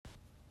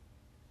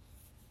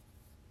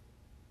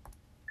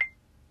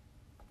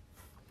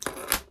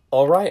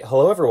All right,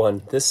 hello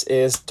everyone. This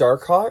is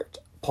Dark Heart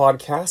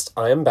Podcast.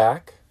 I am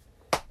back.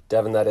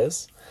 Devin, that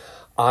is.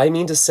 I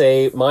mean to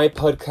say my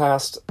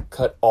podcast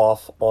cut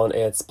off on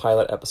its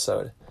pilot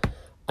episode.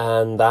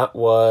 And that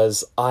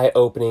was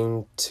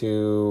eye-opening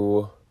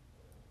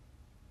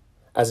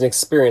as an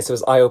experience, it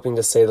was eye-opening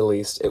to say the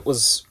least. It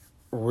was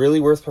really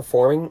worth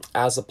performing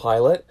as a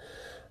pilot,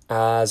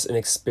 as an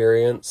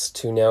experience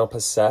to now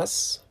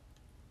possess.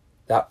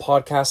 That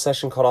podcast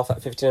session cut off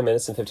at 59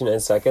 minutes and 59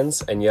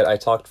 seconds, and yet I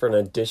talked for an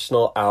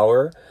additional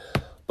hour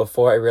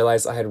before I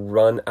realized I had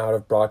run out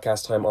of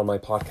broadcast time on my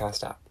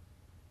podcast app.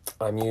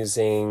 I'm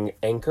using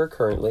Anchor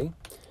currently.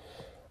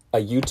 A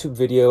YouTube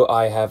video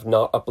I have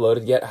not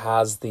uploaded yet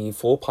has the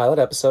full pilot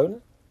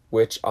episode,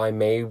 which I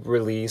may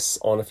release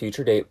on a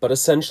future date, but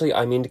essentially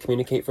I mean to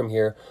communicate from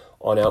here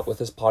on out with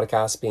this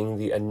podcast being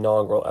the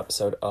inaugural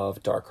episode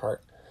of Dark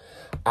Heart.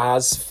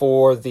 As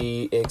for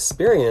the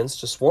experience,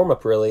 just warm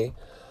up really,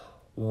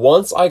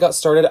 once I got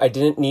started, I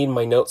didn't need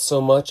my notes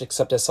so much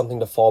except as something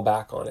to fall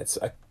back on. It's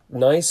a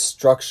nice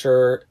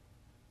structure.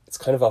 It's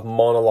kind of a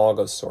monologue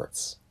of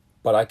sorts,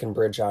 but I can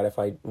bridge out if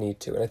I need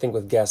to. And I think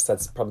with guests,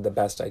 that's probably the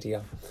best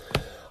idea.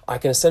 I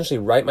can essentially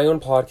write my own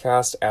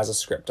podcast as a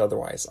script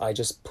otherwise. I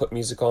just put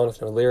music on with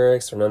no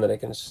lyrics or none that I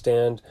can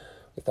understand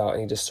without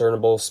any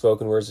discernible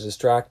spoken words to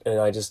distract, and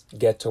I just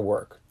get to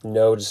work.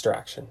 No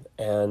distraction.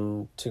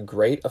 And to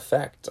great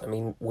effect. I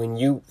mean, when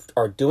you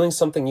are doing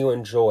something you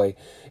enjoy,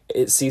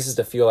 it ceases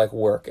to feel like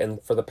work.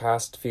 And for the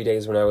past few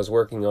days when I was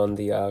working on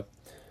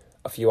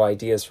a few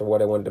ideas for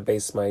what I wanted to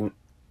base my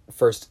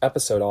first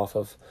episode off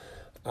of,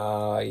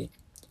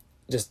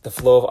 just the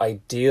flow of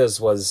ideas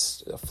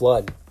was a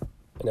flood.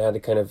 And I had to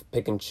kind of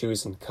pick and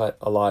choose and cut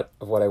a lot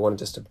of what I wanted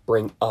just to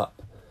bring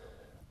up.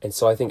 And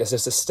so I think it's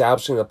just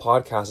establishing the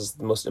podcast is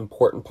the most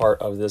important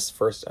part of this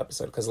first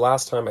episode. Because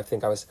last time I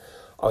think I was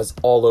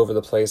all over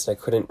the place and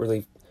I couldn't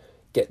really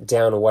get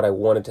down to what I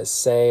wanted to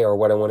say or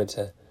what I wanted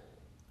to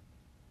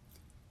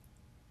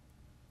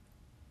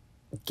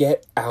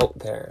get out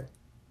there,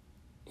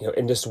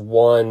 in just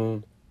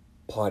one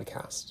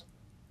podcast.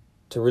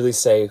 To really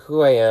say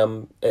who I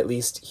am, at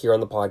least here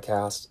on the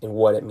podcast, and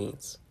what it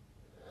means.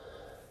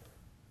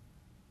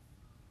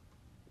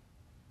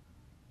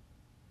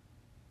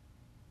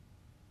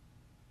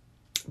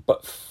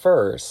 But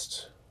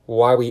first,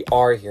 why we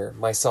are here,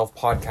 myself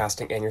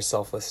podcasting and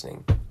yourself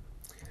listening.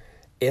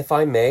 If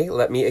I may,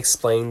 let me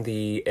explain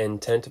the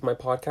intent of my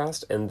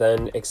podcast and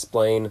then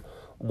explain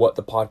what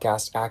the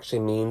podcast actually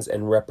means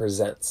and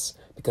represents,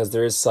 because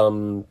there is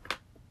some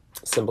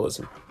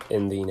symbolism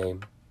in the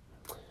name.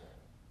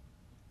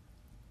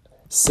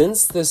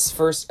 Since this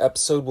first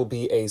episode will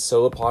be a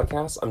solo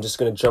podcast, I'm just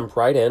going to jump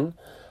right in.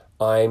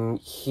 I'm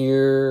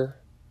here...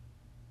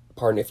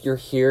 if you're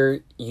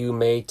here, you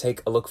may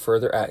take a look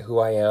further at who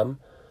I am,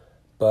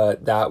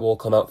 but that will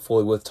come out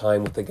fully with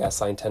time with the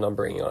guests I intend on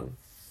bringing on.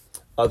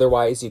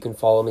 Otherwise, you can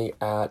follow me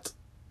at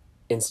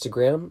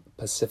Instagram,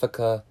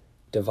 Pacifica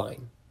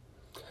Divine.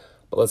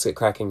 But let's get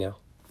cracking now.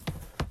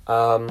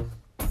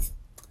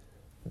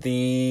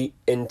 The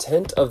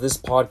intent of this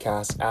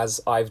podcast,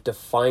 as I've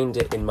defined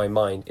it in my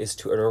mind, is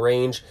to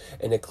arrange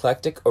an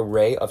eclectic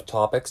array of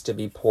topics to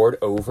be poured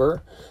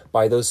over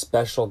by those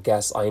special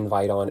guests I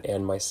invite on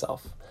and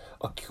myself.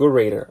 A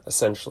curator,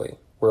 essentially,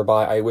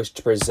 whereby I wish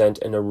to present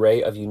an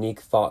array of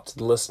unique thought to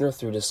the listener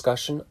through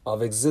discussion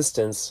of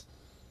existence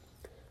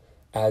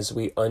as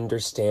we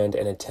understand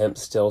and attempt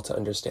still to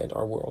understand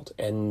our world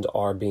and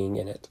our being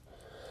in it.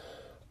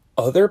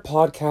 Other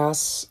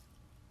podcasts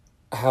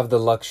have the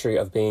luxury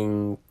of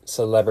being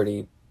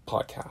celebrity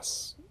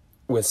podcasts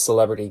with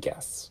celebrity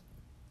guests.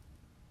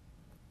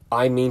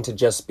 I mean to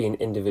just be an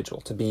individual,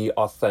 to be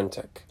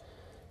authentic,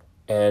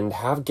 and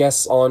have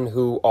guests on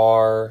who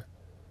are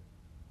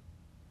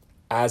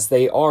as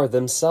they are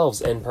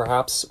themselves, and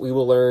perhaps we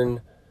will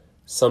learn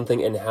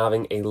something in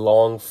having a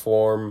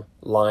long-form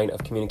line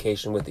of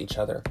communication with each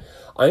other.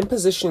 I'm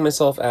positioning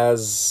myself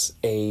as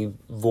a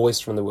voice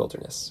from the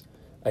wilderness,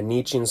 a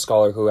Nietzschean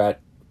scholar who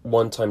at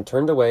one time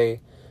turned away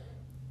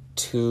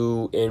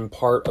to, in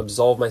part,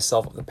 absolve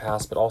myself of the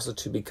past, but also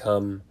to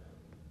become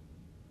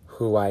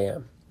who I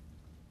am.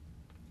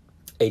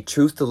 A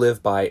truth to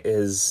live by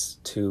is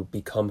to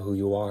become who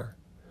you are,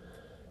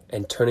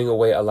 and turning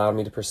away allowed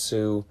me to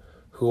pursue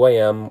who I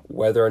am,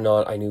 whether or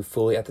not I knew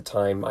fully at the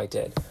time I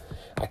did.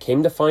 I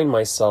came to find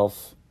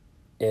myself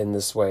in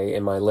this way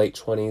in my late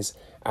 20s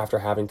after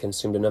having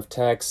consumed enough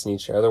texts,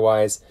 Nietzsche or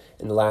otherwise,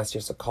 in the last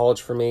years of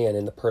college for me, and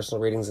in the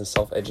personal readings and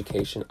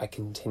self-education I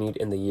continued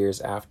in the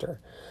years after.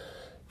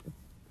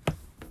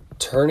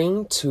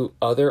 Turning to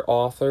other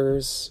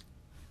authors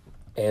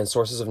and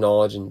sources of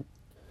knowledge and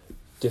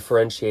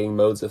differentiating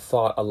modes of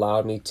thought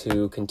allowed me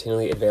to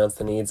continually advance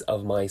the needs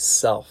of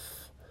myself.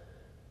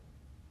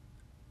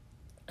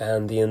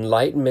 And the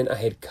enlightenment I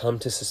had come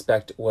to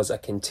suspect was a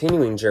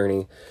continuing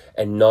journey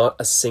and not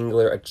a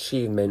singular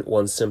achievement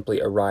one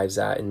simply arrives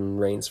at and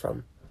reigns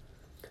from.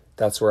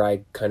 That's where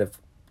I'd kind of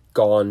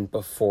gone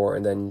before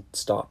and then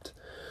stopped.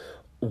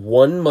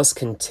 one must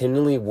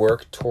continually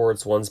work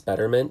towards one's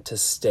betterment to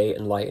stay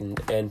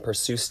enlightened and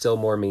pursue still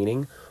more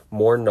meaning,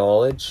 more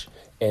knowledge,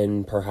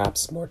 and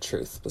perhaps more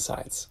truth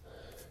besides.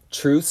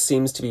 Truth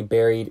seems to be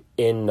buried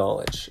in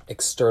knowledge,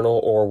 external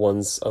or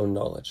one's own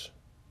knowledge.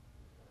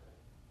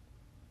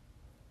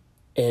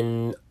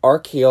 An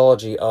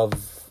archaeology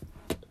of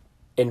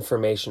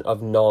information,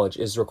 of knowledge,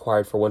 is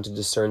required for one to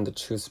discern the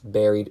truths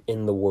buried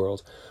in the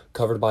world,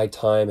 covered by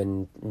time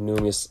and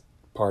numerous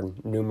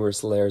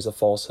layers of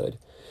falsehood.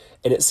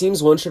 And it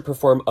seems one should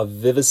perform a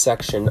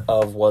vivisection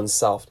of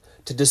oneself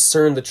to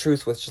discern the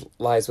truth which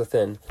lies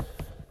within,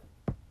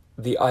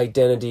 the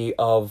identity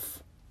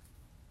of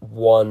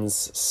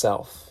one's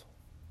self,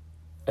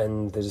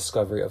 and the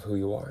discovery of who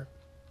you are.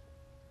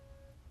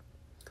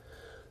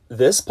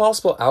 This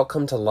possible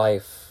outcome to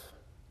life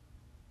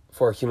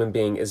for a human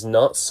being is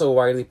not so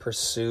widely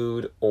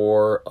pursued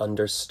or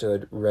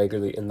understood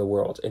regularly in the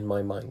world, in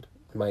my mind,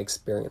 in my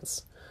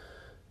experience.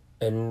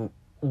 And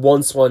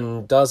once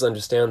one does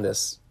understand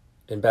this,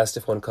 and best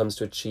if one comes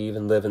to achieve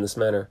and live in this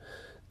manner,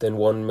 then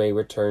one may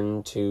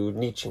return to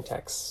Nietzschean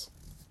texts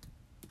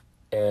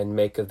and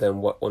make of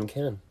them what one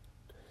can,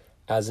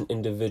 as an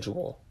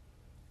individual,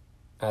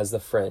 as the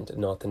friend,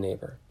 not the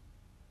neighbor.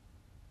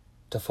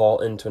 To fall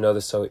into another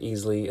so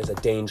easily is a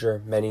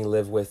danger many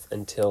live with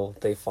until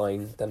they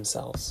find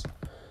themselves.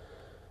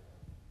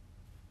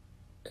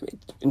 I mean,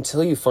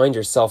 until you find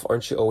yourself,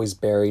 aren't you always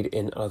buried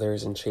in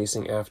others and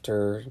chasing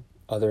after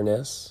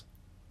otherness?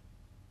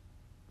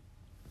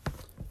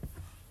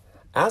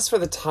 As for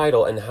the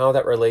title and how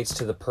that relates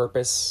to the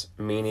purpose,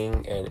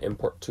 meaning, and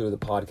import to the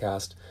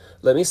podcast,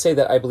 let me say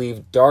that I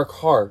believe Dark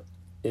Heart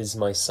is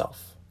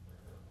myself.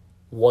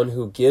 One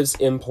who gives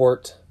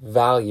import,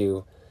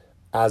 value,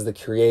 as the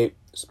creator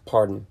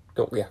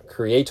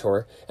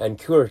and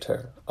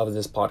curator of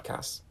this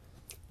podcast,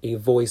 a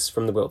voice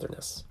from the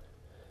wilderness.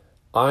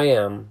 I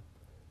am,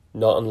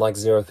 not unlike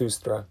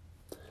Zarathustra,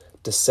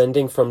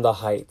 descending from the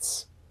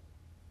heights,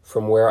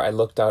 from where I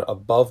looked out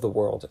above the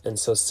world, and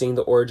so seeing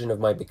the origin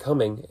of my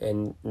becoming,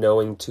 and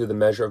knowing to the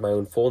measure of my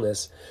own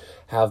fullness,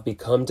 have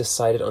become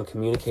decided on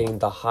communicating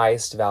the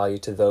highest value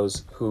to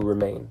those who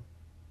remain,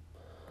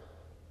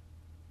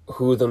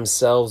 who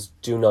themselves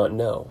do not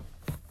know,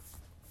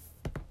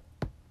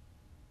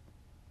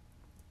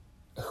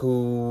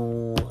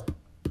 who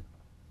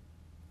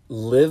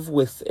live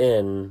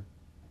within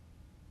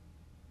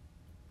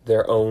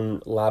their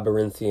own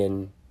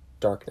labyrinthian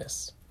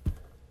darkness.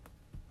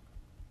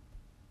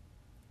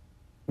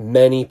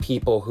 Many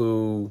people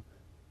who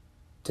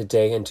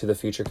today and to the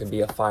future could be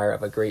a fire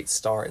of a great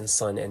star and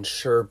sun and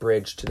sure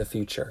bridge to the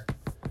future.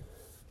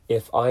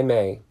 If I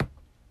may,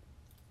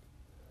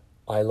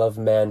 I love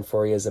man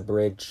for he is a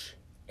bridge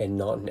and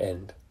not an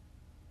end.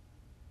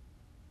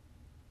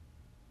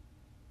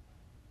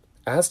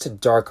 As to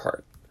Dark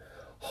Heart,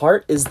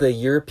 heart is the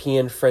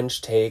European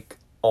French take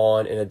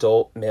on an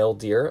adult male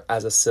deer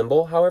as a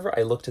symbol. However,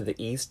 I look to the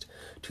east,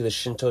 to the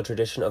Shinto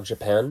tradition of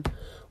Japan,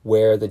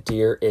 where the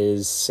deer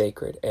is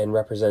sacred and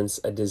represents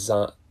a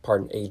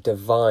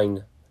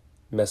divine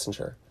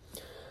messenger.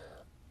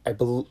 I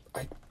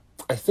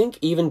think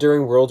even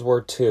during World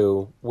War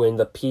II, when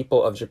the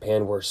people of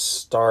Japan were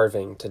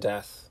starving to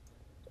death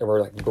and were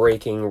like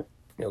breaking,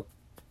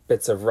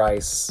 bits of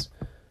rice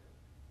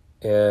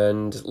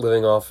and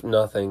living off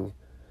nothing,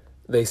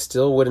 they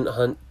still wouldn't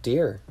hunt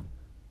deer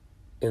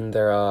in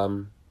their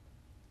in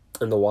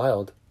the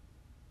wild.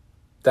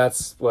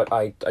 That's what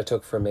I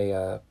took from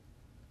a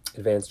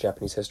advanced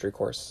Japanese history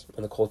course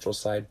on the cultural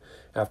side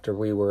after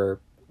we were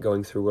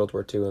going through World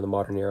War II in the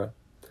modern era.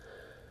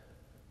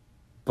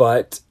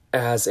 But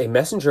as a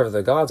messenger of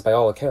the gods, by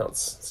all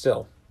accounts,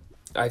 still,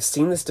 I've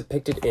seen this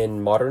depicted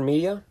in modern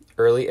media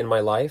early in my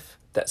life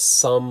that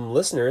some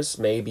listeners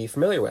may be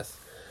familiar with.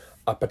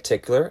 A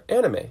particular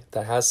anime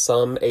that has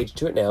some age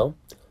to it now,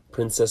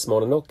 Princess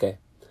Mononoke.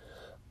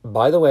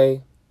 By the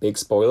way, big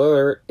spoiler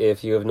alert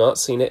if you have not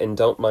seen it and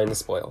don't mind the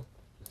spoil.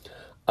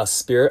 A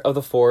spirit of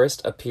the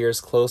forest appears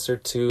closer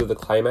to the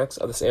climax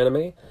of this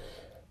anime.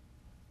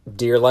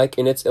 Deer-like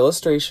in its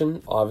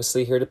illustration,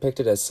 obviously here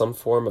depicted as some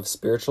form of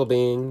spiritual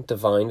being,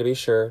 divine to be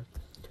sure.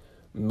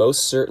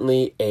 Most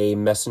certainly a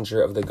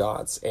messenger of the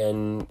gods.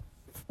 And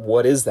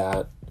what is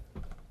that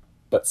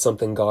but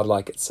something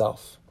godlike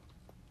itself?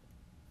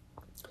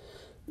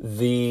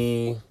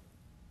 The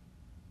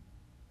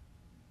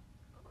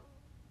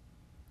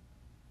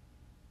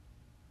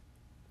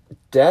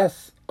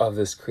death of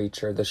this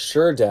creature, the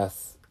sure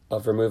death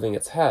of removing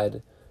its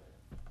head,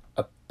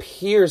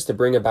 appears to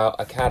bring about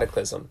a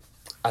cataclysm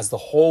as the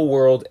whole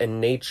world and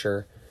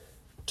nature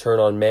turn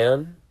on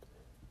man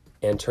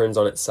and turns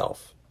on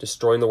itself,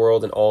 destroying the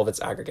world and all of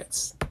its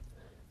aggregates.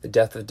 The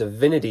death of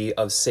divinity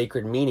of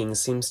sacred meaning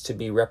seems to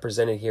be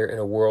represented here in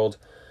a world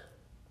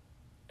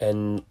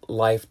and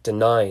life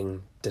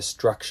denying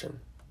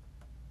destruction,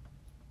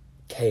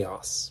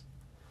 chaos.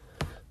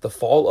 The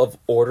fall of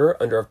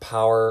order under a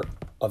power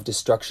of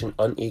destruction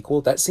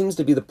unequal, that seems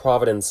to be the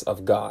providence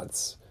of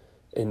gods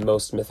in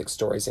most mythic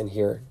stories, and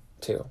here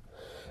too.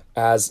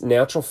 As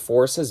natural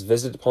forces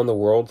visited upon the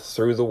world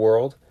through the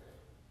world,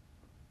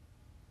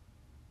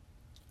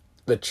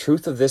 the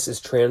truth of this is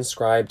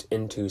transcribed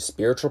into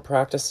spiritual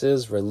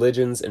practices,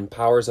 religions, and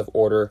powers of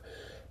order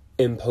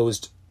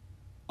imposed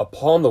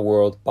upon the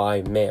world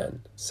by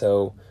man.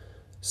 So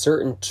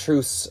certain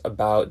truths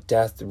about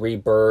death,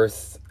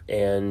 rebirth,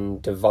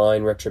 and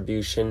divine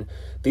retribution,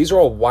 these are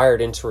all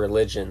wired into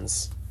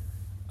religions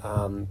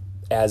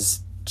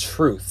as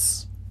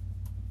truths.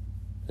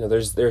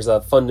 There's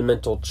a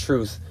fundamental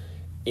truth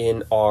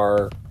in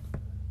our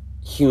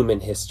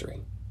human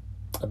history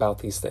about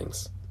these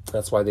things.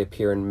 That's why they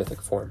appear in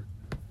mythic form.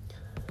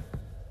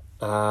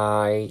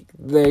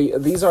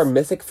 These are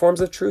mythic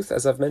forms of truth,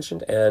 as I've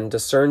mentioned, and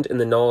discerned in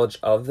the knowledge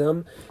of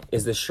them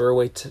is the sure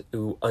way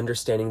to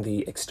understanding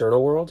the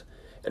external world,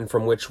 and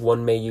from which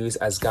one may use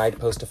as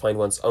guideposts to find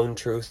one's own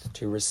truth,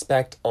 to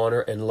respect,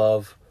 honor, and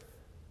love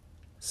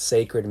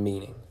sacred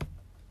meaning,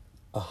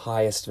 a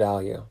highest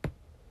value.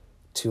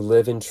 To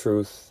live in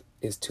truth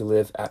is to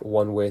live at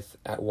one with,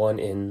 at one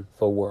in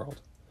the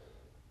world.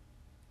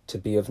 To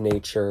be of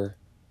nature,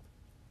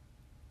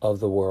 of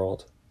the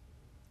world,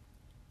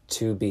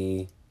 to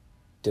be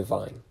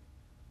divine.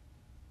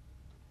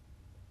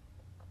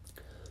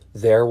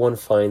 There one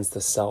finds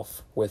the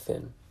self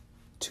within,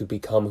 to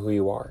become who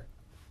you are,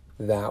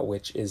 that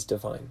which is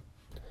divine.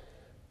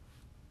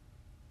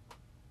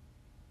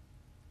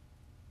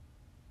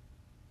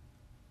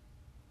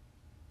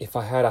 If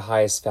I had a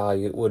highest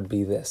value, it would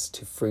be this,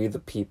 to free the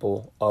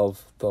people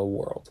of the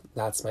world.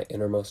 That's my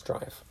innermost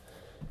drive.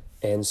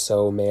 And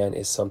so man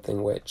is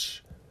something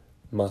which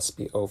must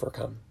be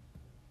overcome.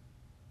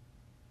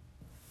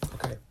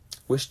 Okay.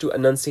 Wish to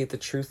enunciate the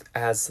truth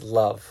as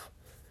love.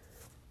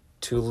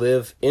 To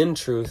live in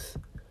truth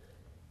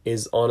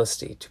is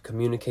honesty. To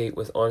communicate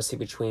with honesty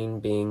between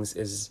beings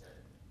is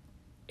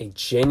a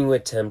genuine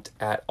attempt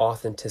at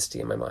authenticity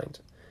in my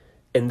mind.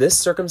 In this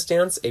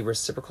circumstance, a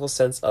reciprocal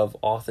sense of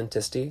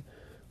authenticity,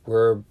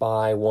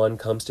 whereby one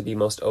comes to be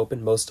most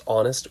open, most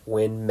honest,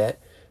 when met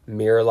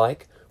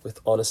mirror-like with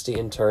honesty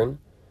in turn.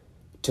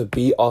 To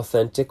be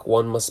authentic,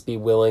 one must be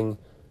willing,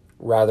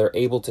 rather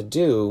able to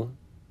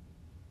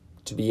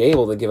be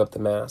able to give up the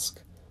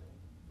mask.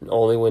 And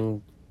only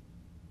when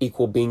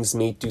equal beings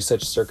meet do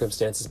such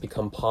circumstances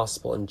become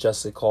possible and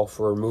justly call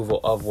for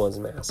removal of one's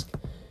mask,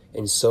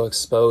 and so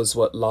expose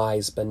what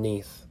lies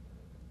beneath.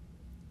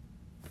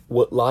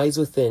 What lies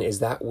within is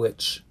that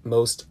which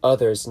most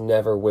others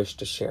never wish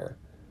to share.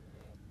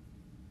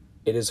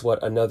 It is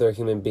what another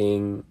human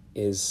being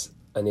is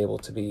unable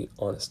to be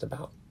honest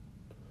about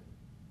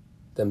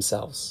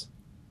themselves.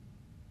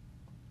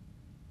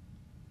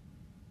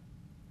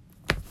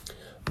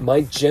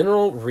 My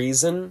general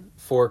reason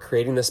for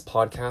creating this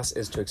podcast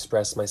is to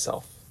express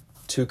myself,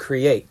 to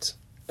create,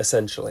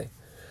 essentially.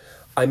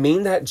 I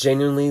mean that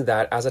genuinely,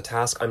 that as a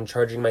task, I'm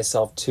charging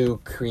myself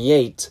to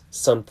create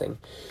something.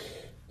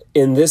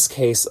 In this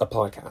case, a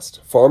podcast.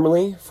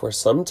 Formerly, for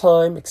some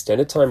time,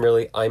 extended time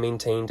really, I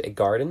maintained a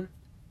garden,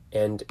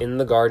 and in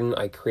the garden,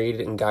 I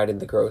created and guided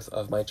the growth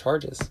of my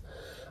charges.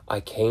 I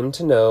came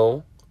to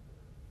know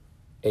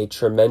a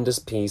tremendous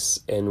peace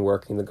in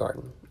working the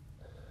garden.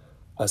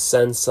 A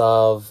sense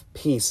of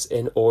peace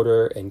in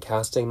order and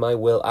casting my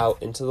will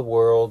out into the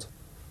world,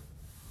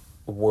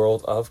 a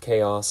world of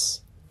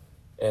chaos,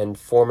 and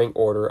forming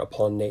order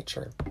upon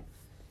nature.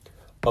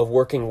 Of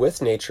working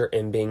with nature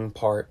and being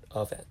part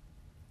of it.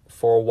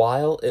 For a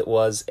while, it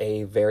was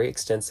a very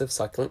extensive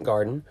succulent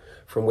garden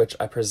from which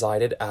I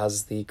presided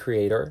as the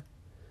creator,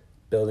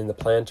 building the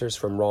planters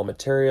from raw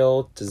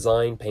material,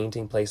 design,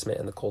 painting, placement,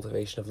 and the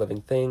cultivation of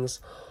living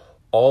things.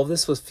 All of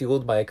this was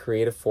fueled by a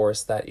creative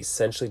force that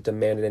essentially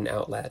demanded an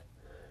outlet.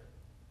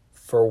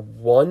 For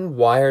one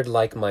wired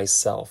like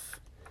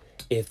myself,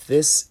 if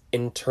this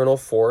internal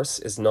force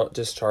is not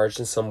discharged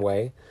in some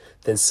way,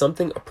 then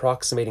something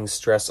approximating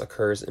stress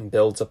occurs and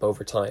builds up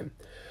over time.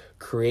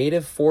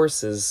 Creative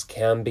forces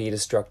can be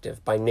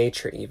destructive, by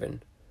nature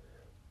even,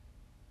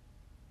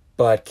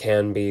 but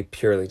can be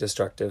purely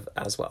destructive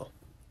as well.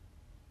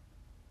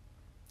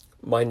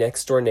 My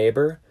next door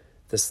neighbor,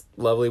 this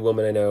lovely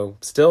woman I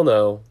still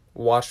know,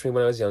 watched me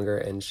when I was younger,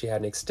 and she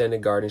had an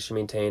extended garden she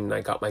maintained, and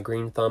I got my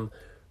green thumb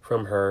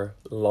from her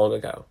long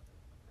ago,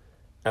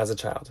 as a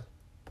child.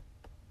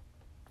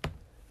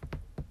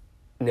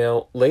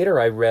 Now, later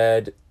I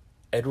read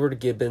Edward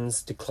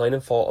Gibbon's Decline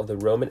and Fall of the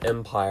Roman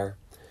Empire,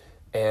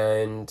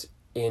 and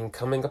in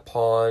coming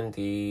upon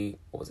the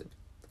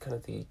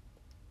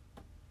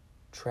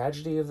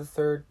tragedy of the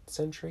 3rd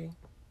century?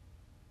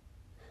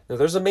 Now,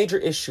 there's a major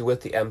issue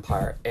with the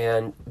empire,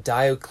 and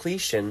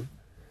Diocletian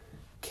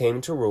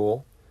came to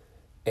rule,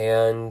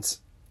 and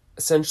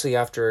essentially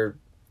after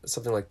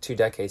something like 2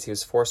 decades, he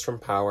was forced from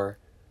power,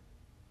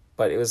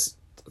 but it was,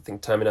 I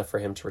think, time enough for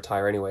him to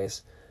retire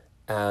anyways.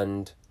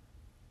 And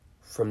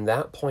from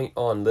that point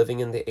on, living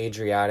in the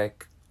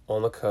Adriatic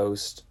on the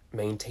coast,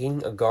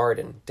 maintaining a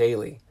garden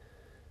daily,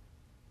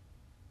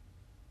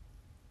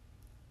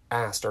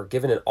 asked or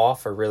given an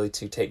offer really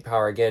to take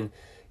power again,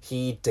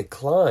 he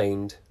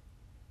declined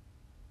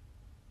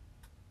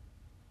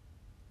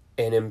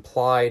and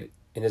implied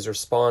in his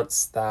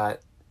response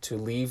that to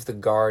leave the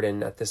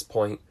garden at this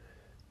point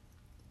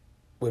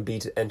would be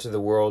to enter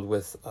the world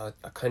with a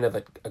kind of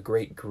a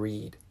great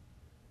greed,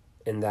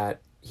 in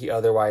that he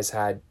otherwise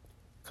had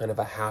kind of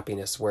a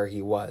happiness where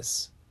he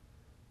was.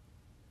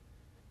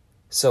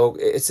 So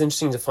it's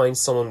interesting to find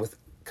someone with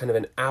kind of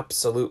an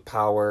absolute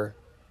power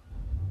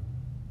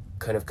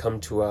kind of come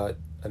to a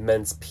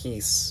immense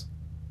peace.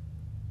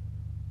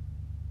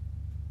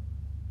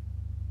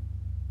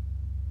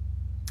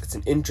 It's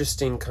an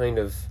interesting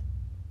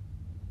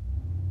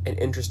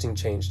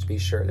change, to be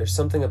sure. There's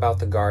something about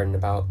the garden,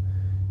 about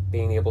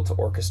being able to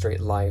orchestrate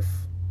life,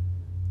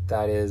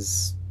 that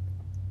is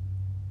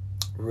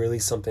really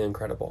something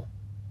incredible.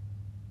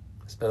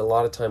 I spent a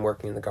lot of time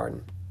working in the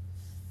garden.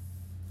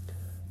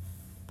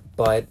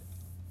 But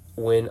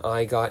when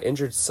I got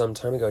injured some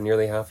time ago,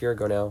 nearly half a year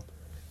ago now,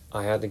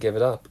 I had to give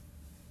it up.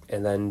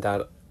 And then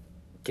that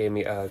gave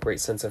me a great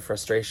sense of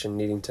frustration,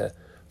 needing to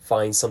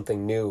find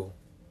something new,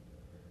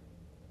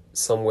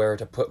 somewhere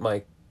to put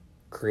my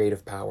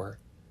creative power.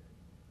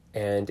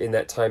 And in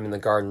that time in the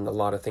garden, a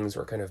lot of things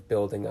were kind of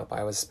building up.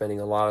 I was spending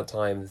a lot of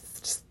time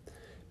just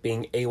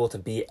being able to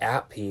be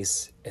at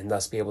peace and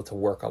thus be able to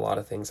work a lot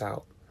of things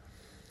out.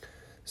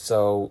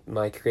 So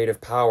my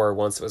creative power,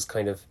 once it was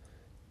kind of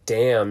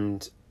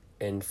damned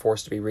and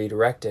forced to be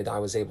redirected, I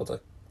was able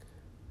to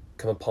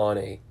come upon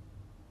an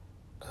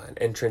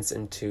entrance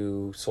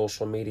into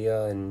social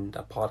media and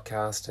a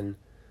podcast, and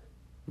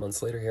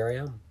months later, here I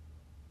am.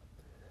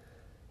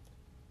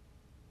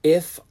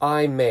 If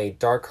I may,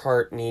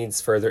 Darkheart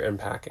needs further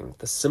unpacking.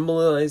 The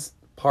symbolism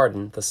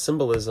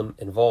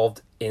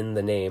involved in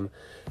the name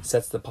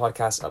sets the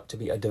podcast up to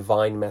be a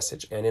divine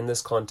message, and in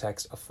this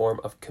context, a form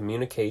of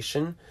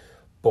communication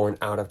born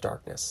out of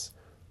darkness.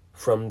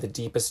 From the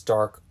deepest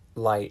dark,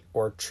 light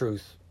or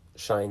truth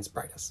shines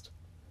brightest.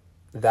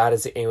 That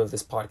is the aim of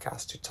this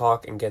podcast, to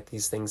talk and get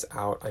these things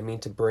out. I mean,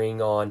 to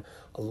bring on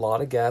a lot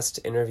of guests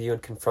to interview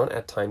and confront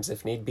at times,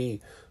 if need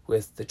be,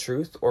 with the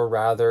truth, or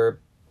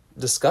rather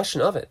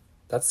discussion of it.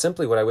 That's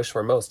simply what I wish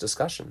for most,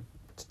 discussion,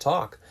 to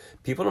talk.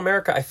 People in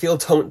America, I feel,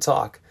 don't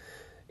talk.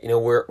 You know,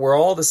 we're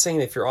all the same.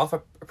 If you're off a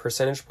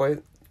percentage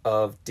point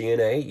of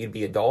DNA, you'd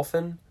be a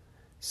dolphin.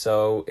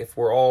 So if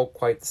we're all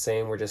quite the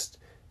same, we're just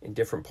in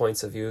different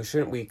points of view,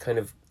 shouldn't we kind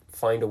of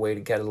find a way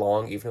to get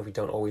along even if we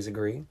don't always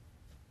agree?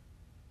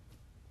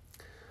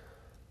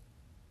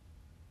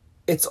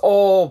 It's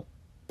all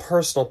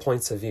personal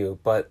points of view,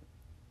 but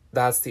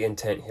that's the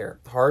intent here.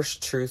 Harsh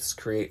truths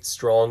create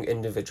strong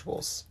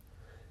individuals.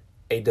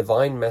 A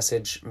divine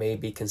message may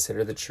be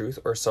considered the truth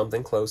or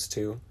something close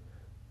to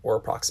or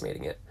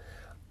approximating it.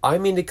 I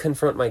mean to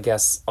confront my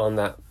guests on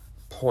that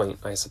point,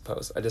 I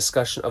suppose. A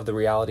discussion of the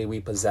reality we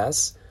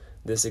possess,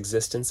 this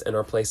existence and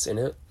our place in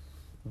it,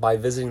 by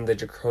visiting the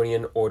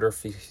draconian order,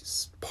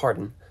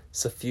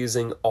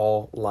 suffusing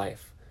all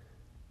life.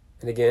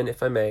 And again,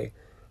 if I may,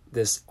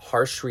 this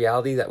harsh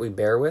reality that we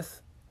bear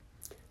with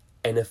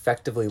and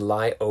effectively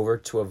lie over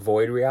to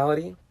avoid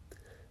reality,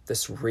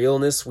 this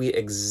realness we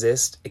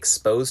exist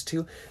exposed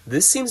to,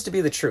 this seems to be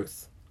the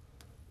truth.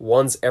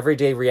 One's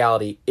everyday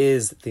reality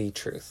is the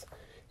truth.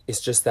 It's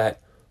just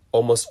that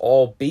almost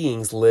all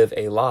beings live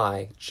a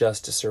lie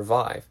just to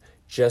survive.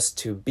 Just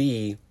to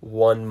be,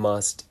 one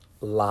must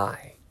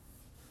lie.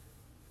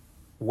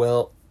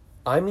 Well,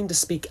 I mean to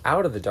speak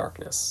out of the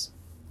darkness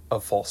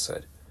of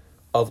falsehood,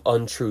 of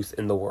untruth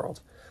in the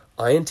world.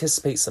 I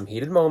anticipate some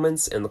heated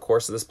moments in the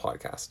course of this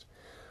podcast.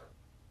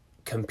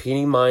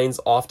 Competing minds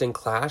often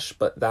clash,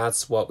 but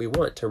that's what we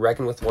want, to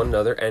reckon with one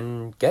another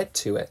and get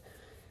to it.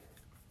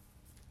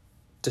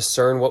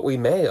 Discern what we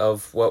may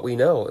of what we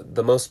know.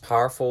 The most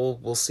powerful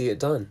will see it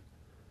done.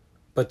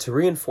 But to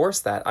reinforce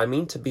that, I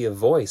mean to be a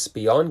voice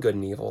beyond good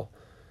and evil,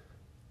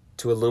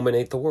 to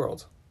illuminate the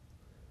world.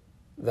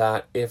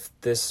 That if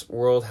this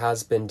world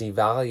has been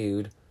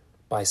devalued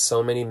by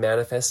so many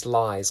manifest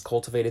lies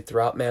cultivated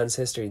throughout man's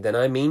history, then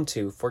I mean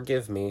to,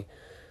 forgive me,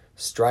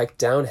 strike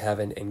down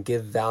heaven and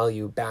give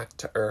value back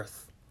to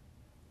earth.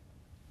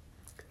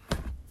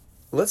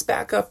 Let's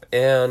back up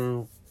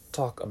and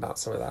talk about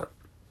some of that.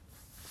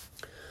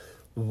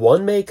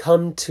 One may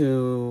come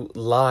to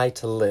lie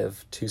to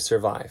live, to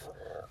survive.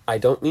 I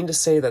don't mean to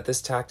say that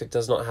this tactic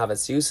does not have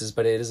its uses,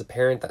 but it is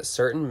apparent that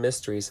certain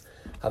mysteries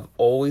have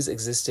always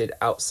existed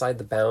outside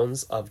the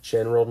bounds of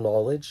general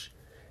knowledge,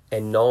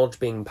 and knowledge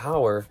being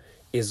power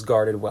is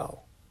guarded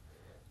well.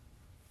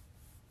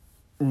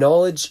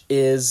 Knowledge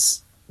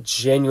is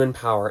genuine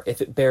power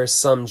if it bears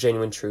some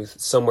genuine truth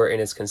somewhere in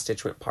its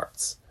constituent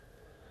parts.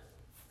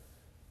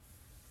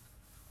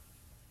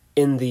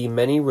 In the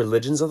many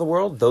religions of the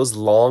world, those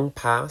long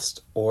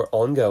past or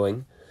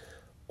ongoing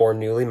or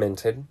newly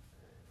minted,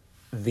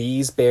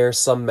 these bear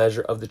some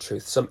measure of the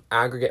truth, some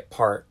aggregate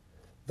part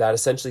that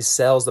essentially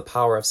sells the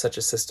power of such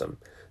a system.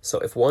 So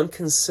if one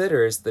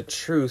considers the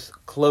truth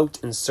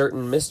cloaked in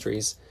certain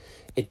mysteries,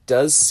 it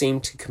does seem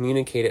to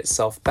communicate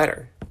itself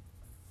better.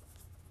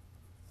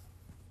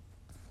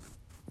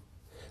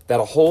 That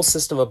a whole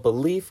system of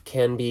belief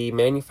can be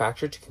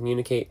manufactured to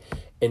communicate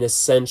an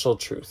essential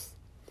truth.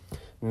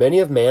 Many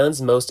of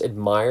man's most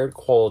admired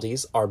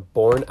qualities are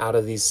born out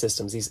of these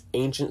systems, these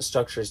ancient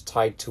structures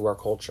tied to our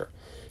culture,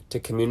 to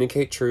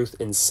communicate truth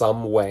in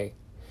some way.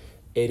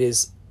 It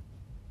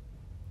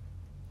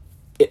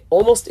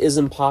almost is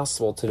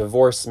impossible to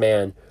divorce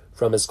man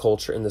from his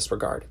culture in this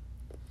regard.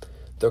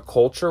 The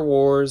culture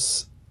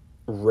wars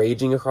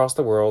raging across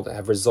the world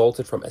have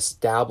resulted from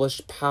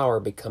established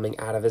power becoming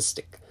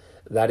atavistic,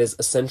 that is,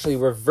 essentially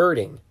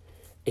reverting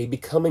a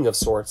becoming of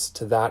sorts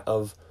to that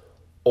of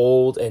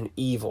old and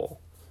evil,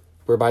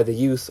 whereby the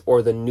youth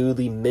or the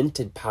newly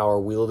minted power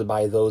wielded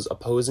by those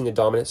opposing a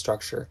dominant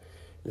structure,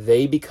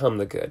 they become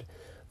the good,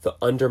 the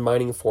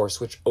undermining force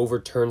which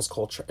overturns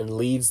culture and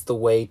leads the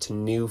way to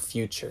new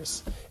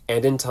futures,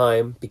 and in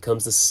time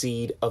becomes the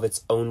seed of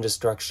its own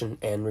destruction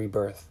and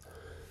rebirth.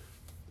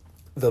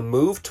 The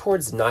move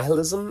towards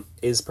nihilism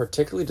is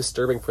particularly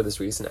disturbing for this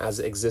reason as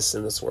it exists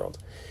in this world.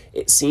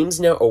 It seems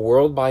now a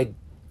worldwide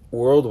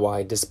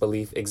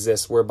disbelief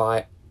exists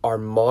whereby our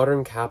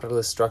modern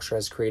capitalist structure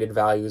has created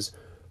values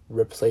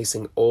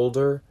replacing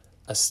older,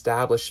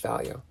 established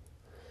value,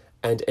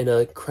 and in an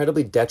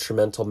incredibly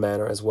detrimental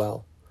manner as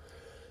well.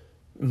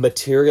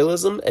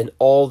 Materialism and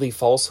all the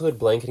falsehood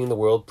blanketing the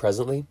world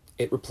presently,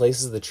 it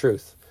replaces the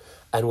truth.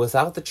 And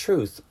without the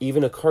truth,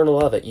 even a kernel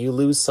of it, you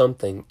lose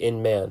something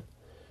in man.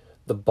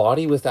 The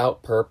body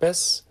without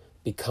purpose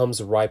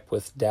becomes ripe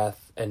with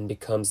death and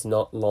becomes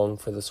not long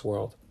for this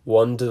world.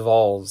 One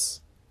devolves,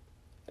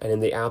 and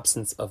in the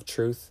absence of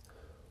truth,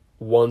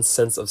 one's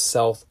sense of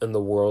self in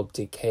the world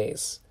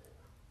decays.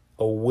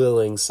 A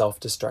willing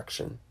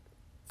self-destruction.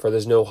 For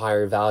there's no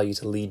higher value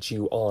to lead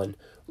you on.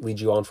 Lead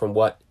you on from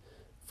what?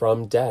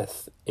 From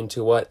death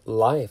into what?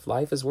 Life.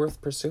 Life is worth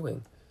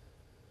pursuing.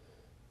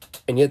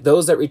 And yet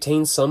those that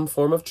retain some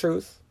form of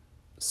truth,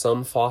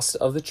 some facet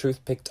of the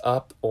truth picked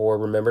up or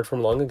remembered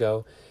from long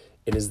ago,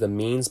 it is the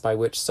means by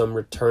which some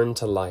return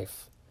to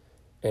life,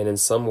 and in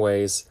some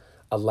ways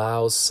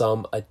allows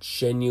some a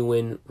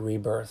genuine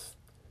rebirth.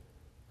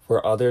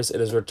 For others, it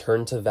is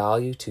returned to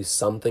value, to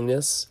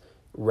somethingness,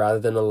 rather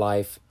than a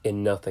life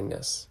in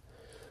nothingness.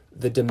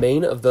 The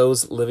domain of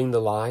those living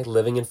the lie,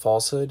 living in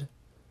falsehood,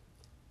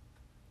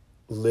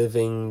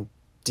 living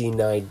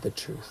denied the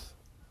truth.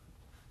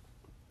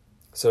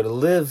 So to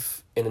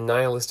live in a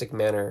nihilistic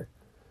manner,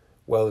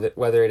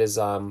 whether it is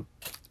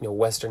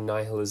Western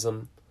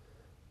nihilism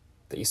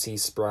that you see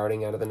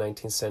sprouting out of the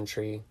 19th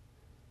century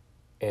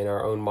and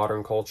our own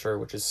modern culture,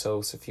 which is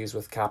so suffused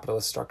with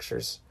capitalist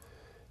structures,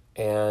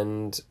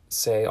 and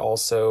say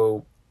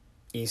also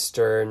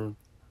Eastern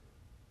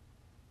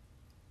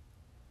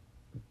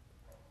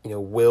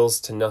wills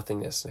to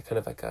nothingness, kind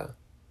of like a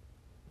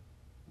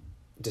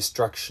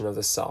destruction of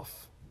the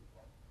self.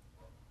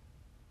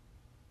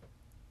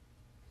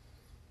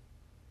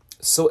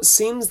 So it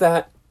seems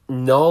that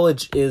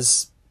knowledge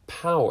is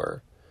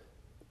power,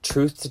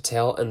 truth to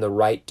tell, and the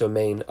right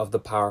domain of the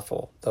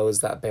powerful,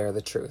 those that bear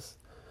the truth.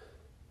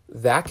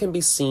 That can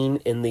be seen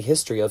in the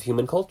history of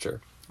human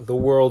culture, the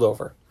world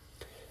over.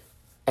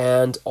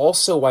 And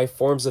also why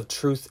forms of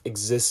truth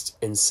exist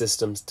in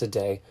systems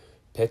today,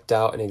 picked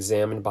out and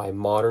examined by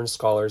modern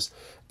scholars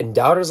and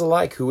doubters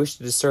alike who wish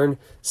to discern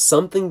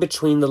something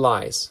between the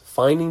lies,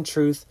 finding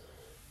truth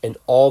in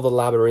all the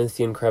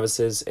labyrinthian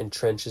crevices and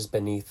trenches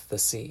beneath the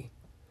sea,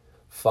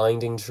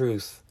 finding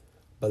truth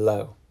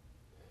below.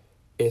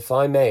 If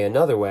I may,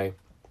 another way,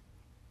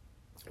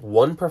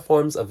 one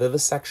performs a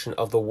vivisection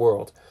of the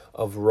world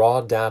of raw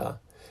data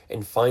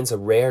and finds a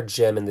rare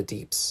gem in the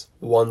deeps.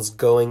 One's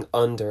going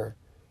under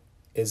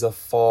is a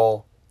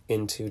fall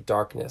into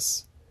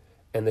darkness,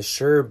 and the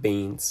sure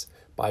means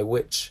by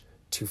which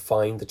to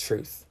find the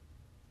truth.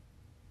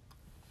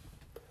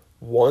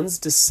 One's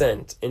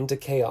descent into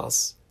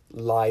chaos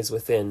lies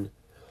within.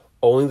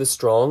 Only the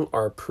strong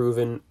are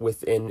proven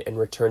within and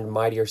returned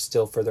mightier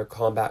still for their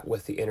combat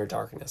with the inner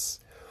darkness.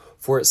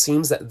 For it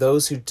seems that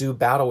those who do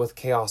battle with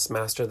chaos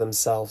master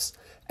themselves,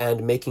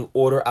 and making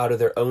order out of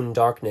their own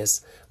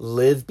darkness,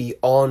 live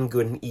beyond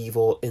good and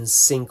evil in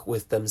sync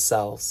with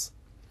themselves,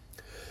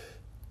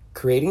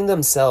 creating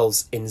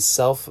themselves in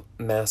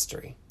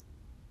self-mastery.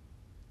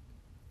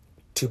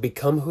 To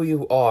become who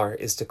you are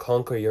is to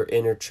conquer your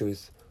inner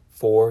truth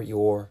for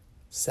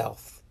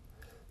yourself.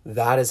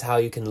 That is how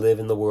you can live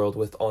in the world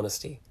with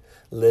honesty,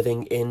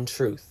 living in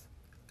truth,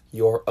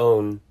 your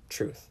own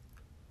truth.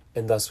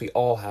 And thus we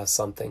all have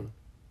something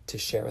to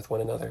share with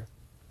one another.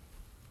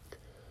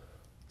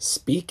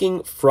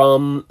 Speaking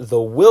from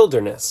the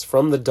wilderness,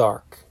 from the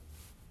dark,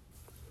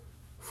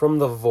 from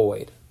the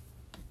void.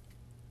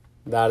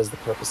 That is the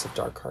purpose of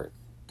Dark Heart.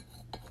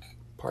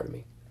 Pardon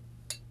me.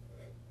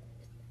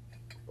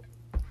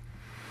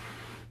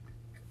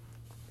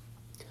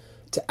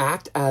 To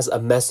act as a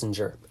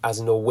messenger, as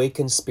an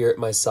awakened spirit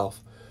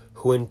myself,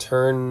 who in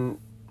turn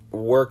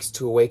works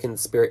to awaken the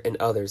spirit in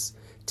others,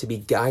 to be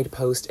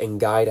guidepost and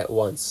guide at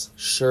once,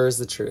 sure is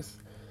the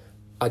truth.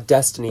 A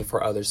destiny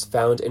for others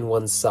found in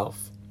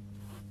oneself.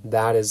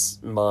 That is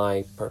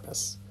my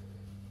purpose.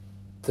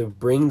 To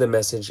bring the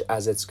message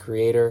as its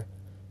creator,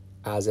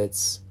 as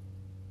its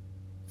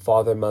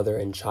father, mother,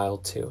 and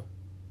child too.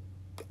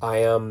 I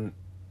am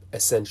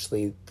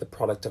essentially the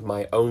product of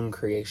my own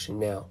creation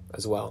now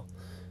as well.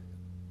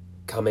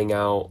 Coming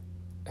out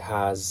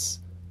has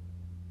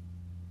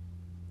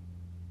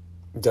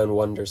done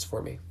wonders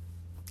for me.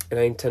 And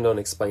I intend on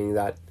explaining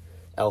that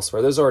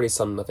elsewhere. There's already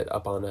some of it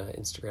up on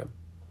Instagram.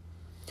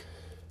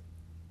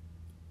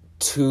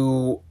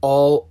 To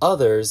all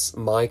others,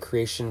 my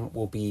creation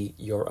will be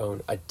your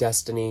own, a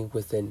destiny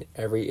within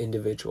every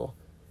individual,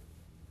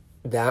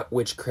 that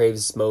which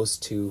craves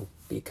most to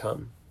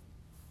become.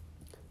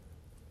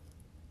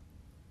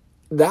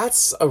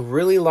 That's a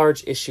really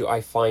large issue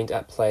I find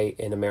at play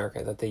in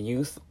America, that the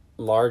youth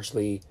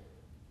largely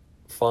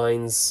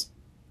finds,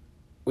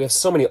 we have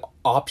so many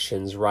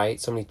options, right?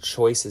 So many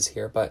choices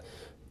here, but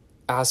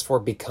as for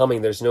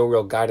becoming, there's no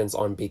real guidance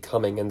on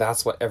becoming, and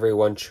that's what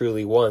everyone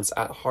truly wants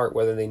at heart,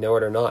 whether they know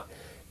it or not.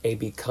 A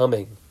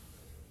becoming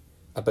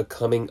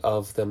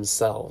of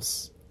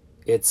themselves.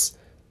 It's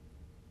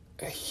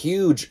a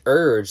huge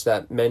urge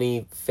that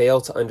many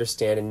fail to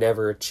understand and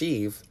never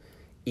achieve,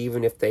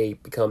 even if they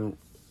become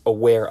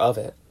aware of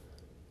it.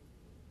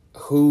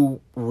 Who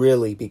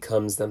really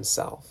becomes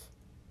themselves?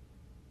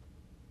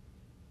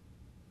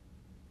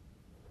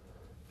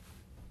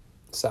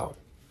 So,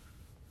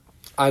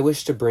 I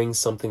wish to bring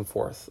something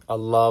forth, a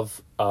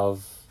love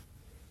of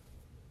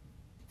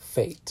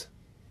fate,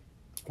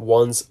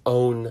 one's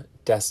own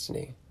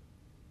destiny.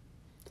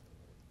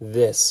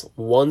 This,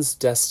 one's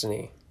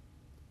destiny,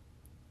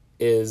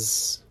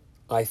 is,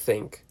 I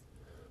think,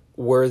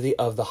 worthy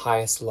of the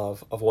highest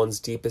love, of one's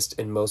deepest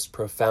and most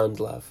profound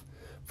love.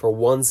 For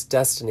one's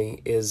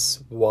destiny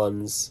is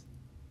one's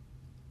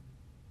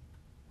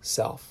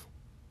self.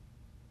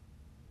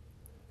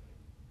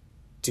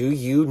 Do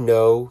you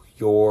know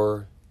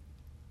your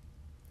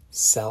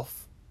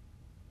self?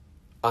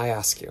 I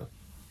ask you.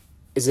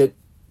 Is it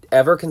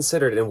ever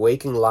considered in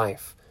waking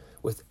life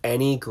with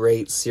any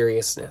great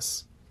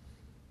seriousness,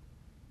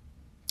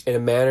 in a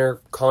manner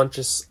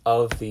conscious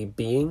of the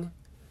being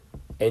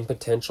and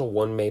potential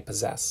one may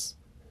possess?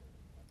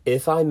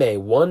 If I may,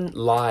 one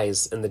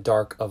lies in the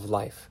dark of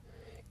life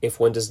if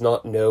one does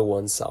not know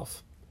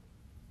oneself.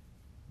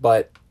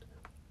 But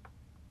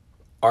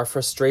our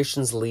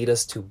frustrations lead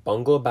us to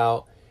bungle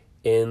about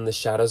in the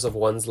shadows of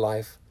one's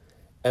life,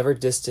 ever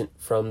distant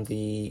from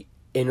the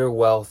inner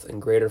wealth and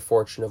greater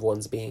fortune of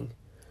one's being.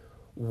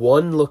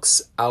 One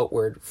looks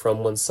outward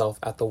from oneself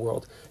at the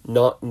world,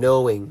 not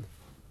knowing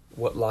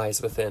what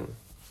lies within.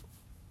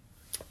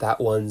 That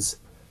one's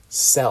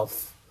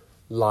self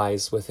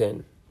lies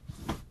within.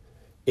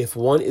 If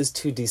one is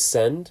to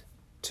descend,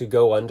 to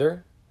go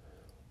under,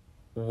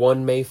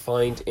 one may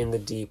find in the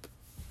deep,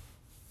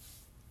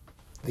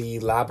 the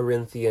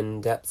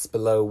labyrinthian depths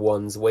below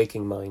one's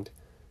waking mind,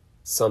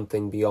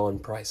 something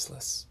beyond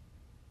priceless.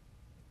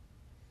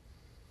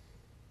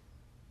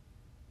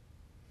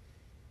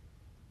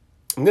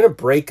 I'm going to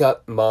break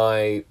up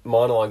my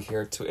monologue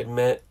here to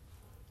admit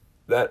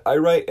that I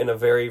write in a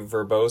very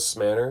verbose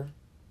manner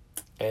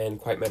and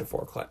quite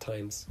metaphorical at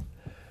times.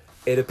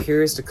 It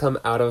appears to come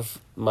out of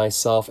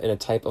myself in a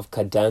type of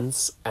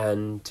cadence,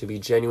 and to be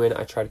genuine,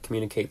 I try to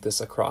communicate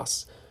this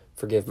across.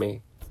 Forgive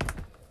me.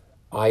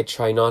 I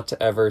try not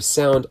to ever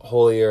sound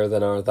holier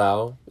than art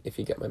thou, if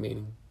you get my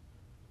meaning.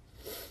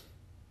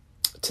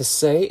 To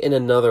say in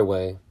another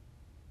way,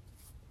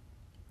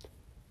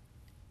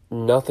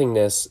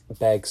 nothingness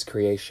begs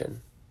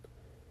creation.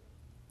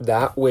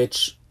 That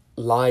which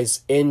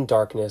lies in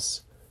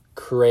darkness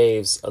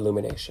craves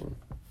illumination.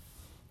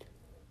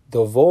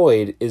 The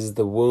void is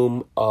the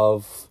womb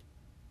of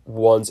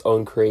one's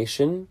own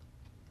creation,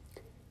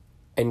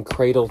 and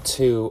cradle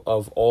too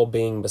of all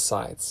being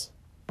besides.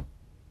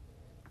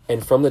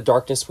 And from the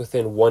darkness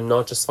within, one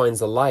not just finds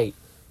the light,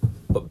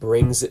 but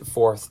brings it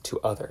forth to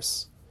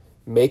others,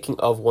 making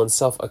of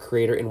oneself a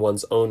creator in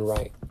one's own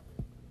right.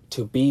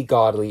 To be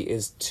godly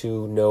is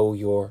to know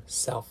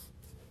yourself,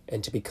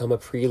 and to become a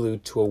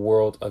prelude to a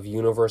world of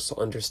universal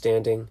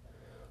understanding,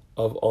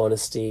 of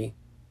honesty,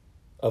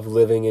 of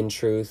living in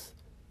truth,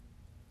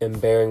 and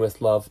bearing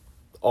with love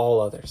all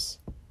others.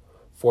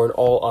 For in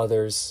all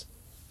others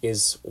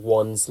is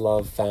one's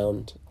love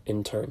found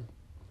in turn.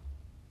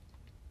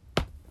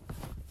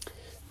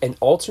 An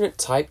alternate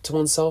type to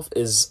oneself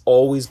is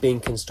always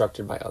being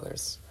constructed by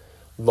others.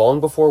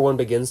 Long before one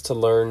begins to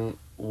learn,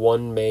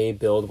 one may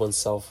build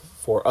oneself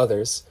for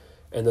others,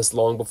 and thus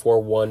long before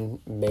one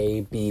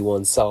may be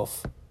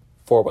oneself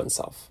for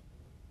oneself.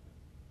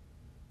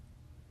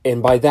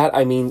 And by that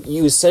I mean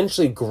you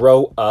essentially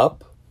grow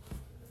up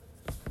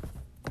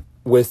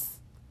with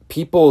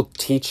people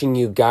teaching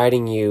you,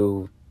 guiding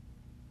you,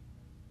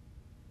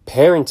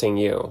 parenting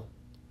you,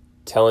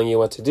 telling you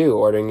what to do,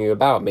 ordering you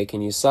about,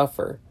 making you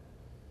suffer.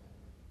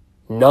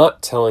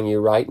 Not telling you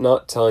right,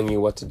 not telling you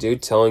what to do,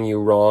 telling you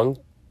wrong,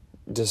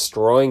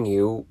 destroying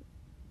you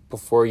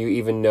before you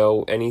even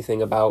know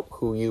anything about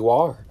who you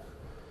are.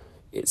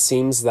 It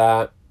seems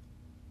that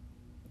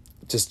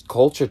just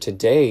culture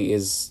today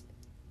is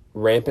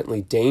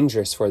rampantly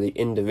dangerous for the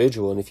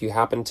individual, and if you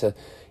happen to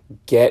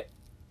get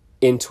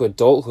into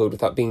adulthood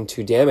without being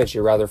too damaged,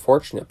 you're rather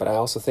fortunate. But I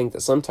also think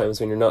that sometimes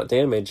when you're not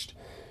damaged,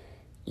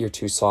 you're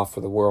too soft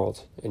for the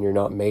world and you're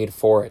not made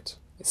for it.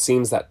 It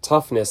seems that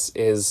toughness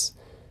is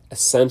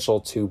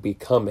essential to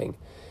becoming.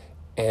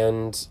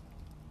 And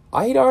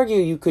I'd argue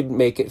you could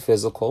make it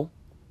physical,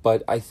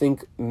 but I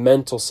think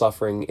mental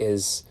suffering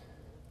is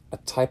a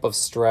type of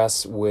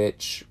stress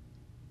which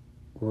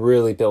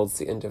really builds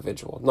the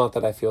individual. Not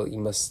that I feel you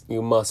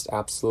must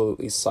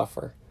absolutely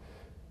suffer.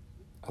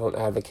 I don't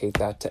advocate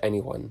that to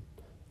anyone.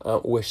 I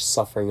don't wish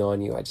suffering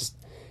on you.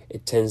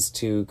 It tends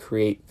to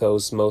create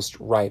those most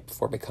ripe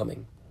for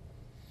becoming.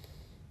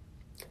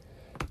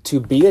 To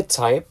be a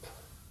type,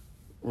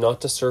 not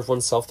to serve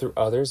oneself through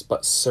others,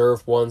 but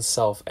serve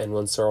oneself and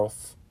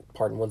oneself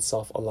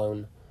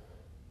alone.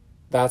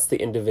 That's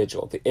the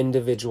individual. The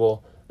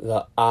individual,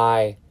 the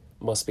I,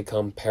 must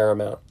become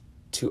paramount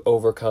to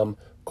overcome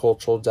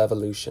cultural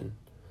devolution.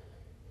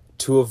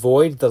 To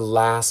avoid the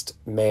last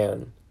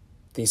man,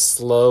 the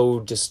slow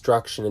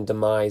destruction and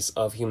demise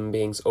of human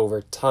beings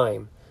over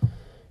time,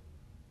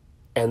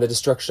 and the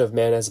destruction of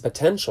man as a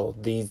potential,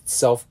 the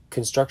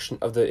self-construction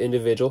of the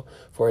individual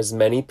for as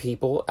many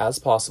people as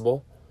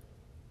possible,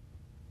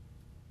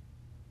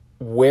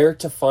 where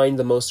to find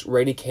the most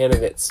ready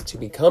candidates to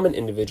become an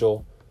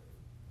individual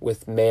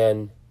with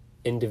man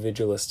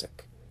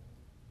individualistic.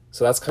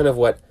 So that's kind of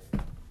what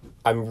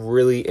I'm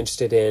really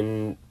interested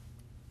in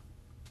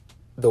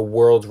the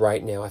world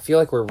right now. I feel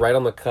like we're right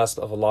on the cusp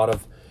of a lot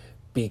of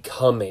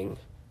becoming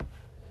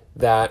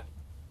that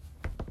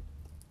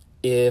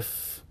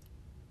if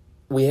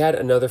we had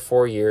another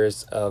 4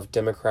 years of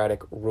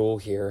democratic rule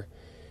here,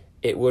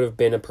 it would have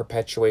been a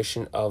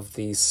perpetuation of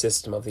the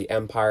system, of the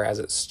empire as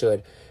it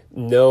stood.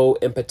 No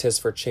impetus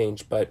for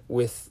change. But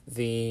with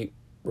the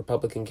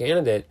Republican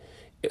candidate,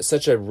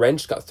 such a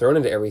wrench got thrown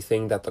into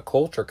everything that the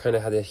culture kind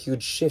of had a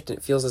huge shift. And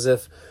it feels as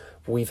if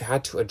we've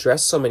had to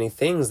address so many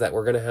things that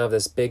we're going to have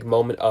this big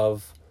moment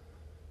of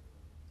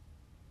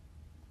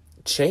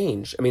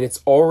change. I mean,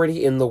 it's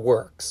already in the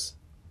works.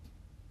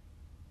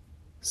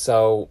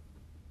 So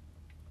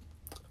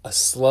a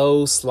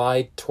slow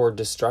slide toward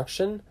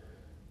destruction,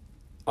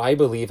 I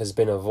believe, has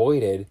been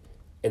avoided,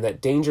 and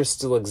that danger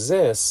still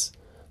exists,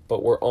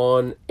 but we're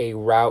on a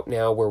route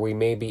now where we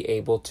may be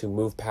able to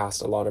move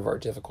past a lot of our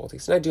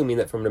difficulties. And I do mean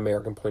that from an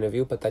American point of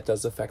view, but that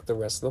does affect the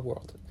rest of the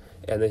world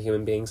and the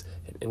human beings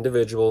and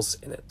individuals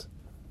in it.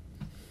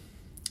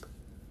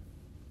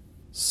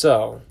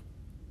 So,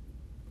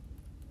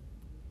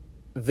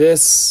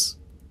 this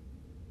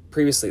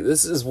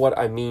is what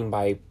I mean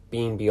by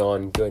being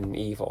beyond good and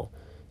evil,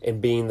 and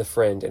being the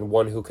friend, and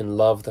one who can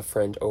love the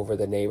friend over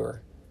the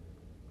neighbor.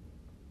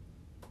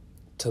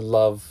 To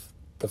love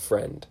the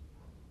friend,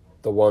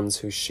 the ones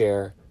who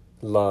share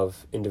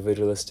love,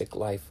 individualistic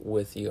life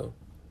with you.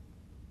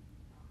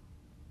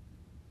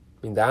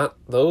 I mean,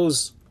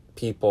 those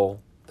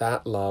people,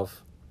 that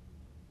love,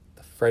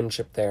 the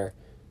friendship there,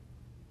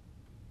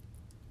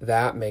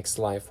 that makes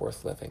life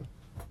worth living.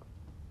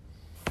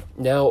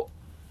 Now,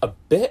 a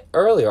bit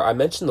earlier, I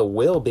mentioned the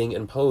will being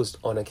imposed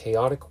on a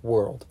chaotic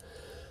world.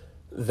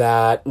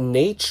 That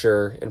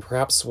nature, and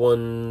perhaps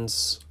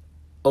one's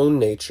own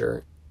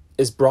nature,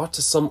 is brought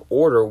to some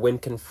order when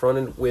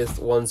confronted with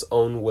one's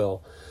own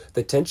will.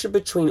 The tension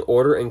between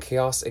order and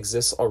chaos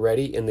exists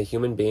already in the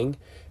human being,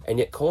 and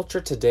yet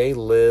culture today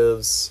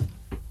lives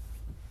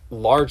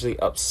largely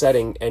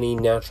upsetting any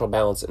natural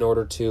balance in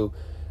order to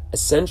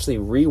essentially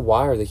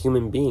rewire the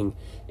human being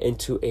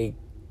into a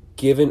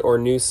given or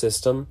new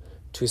system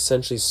to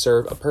essentially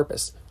serve a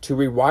purpose. To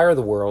rewire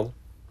the world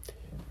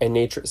and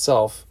nature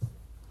itself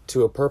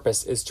to a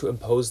purpose is to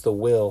impose the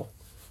will,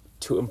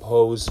 to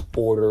impose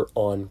order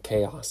on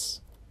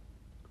chaos.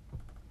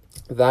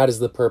 That is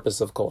the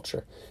purpose of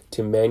culture,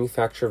 to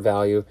manufacture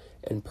value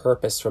and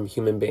purpose from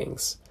human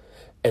beings,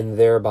 and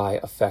thereby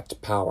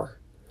affect power.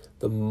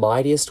 The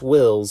mightiest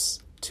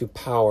wills to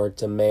power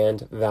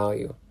demand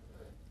value,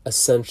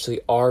 essentially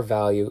our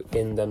value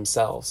in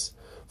themselves.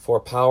 For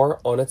power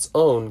on its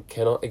own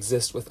cannot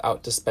exist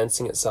without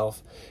dispensing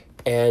itself,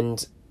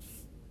 and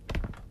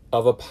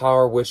of a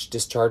power which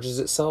discharges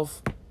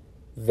itself,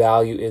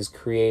 value is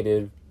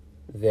created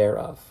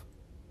thereof.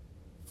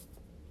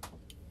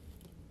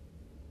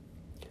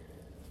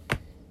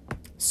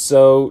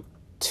 So,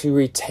 to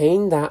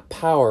retain that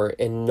power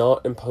and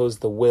not impose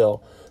the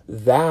will,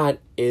 that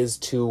is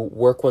to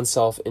work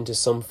oneself into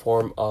some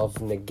form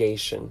of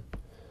negation,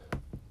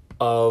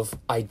 of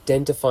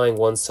identifying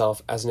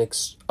oneself as an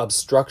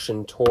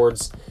obstruction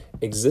towards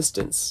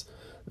existence,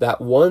 that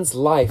one's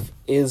life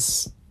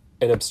is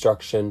an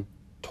obstruction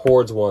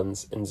towards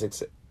one's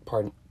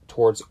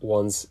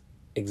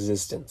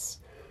existence.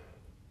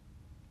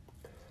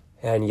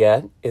 And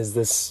yet, is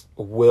this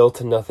will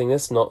to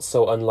nothingness not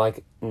so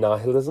unlike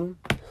nihilism?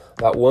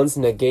 That one's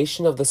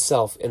negation of the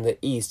self in the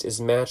East is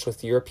matched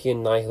with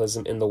European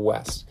nihilism in the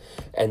West,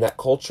 and that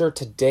culture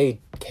today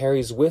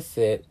carries with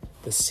it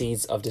the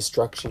seeds of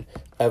destruction,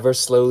 ever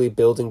slowly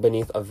building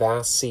beneath a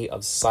vast sea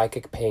of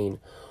psychic pain,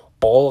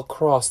 all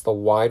across the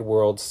wide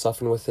world,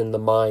 suffering within the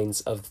minds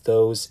of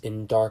those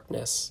in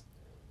darkness.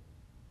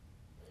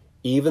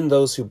 even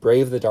those who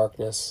brave the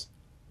darkness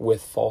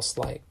with false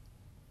light.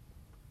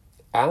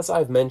 As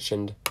I've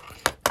mentioned,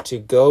 to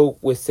go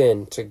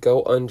within, to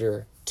go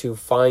under, to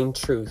find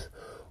truth,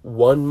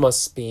 one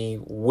must be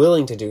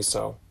willing to do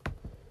so,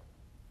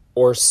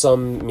 or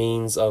some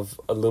means of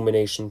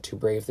illumination to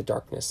brave the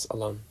darkness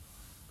alone.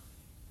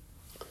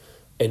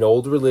 An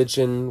old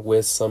religion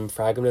with some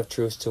fragment of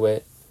truth to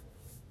it,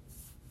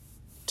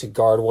 to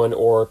guard one,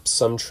 or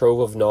some trove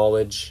of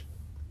knowledge,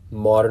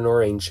 modern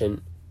or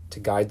ancient, to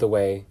guide the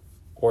way,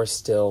 or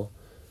still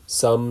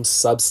some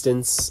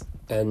substance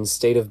and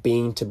state of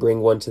being to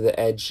bring one to the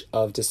edge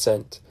of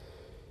descent,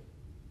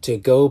 to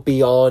go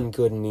beyond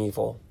good and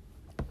evil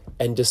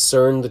and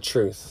discern the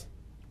truth.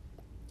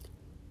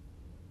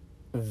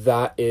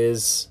 That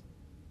is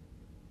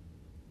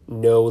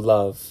no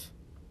love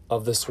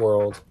of this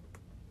world,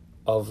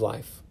 of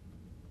life.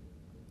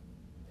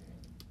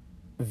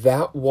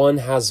 That one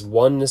has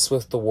oneness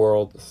with the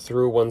world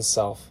through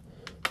oneself,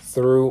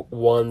 through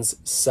one's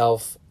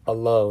self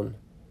alone.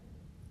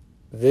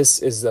 This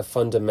is the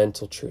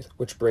fundamental truth,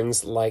 which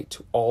brings light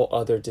to all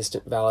other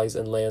distant valleys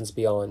and lands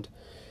beyond,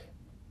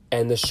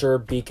 and the sure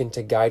beacon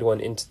to guide one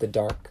into the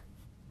dark.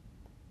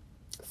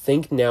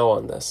 Think now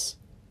on this.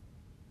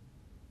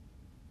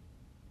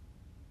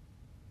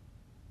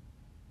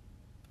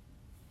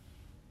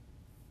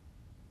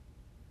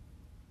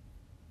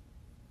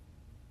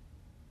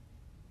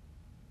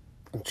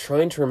 I'm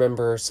trying to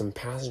remember some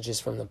passages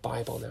from the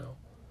Bible now.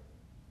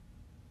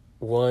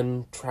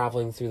 One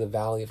traveling through the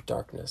valley of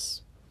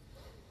darkness.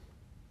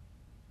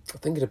 I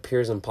think it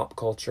appears in pop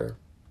culture.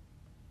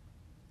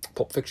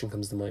 Pulp Fiction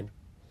comes to mind.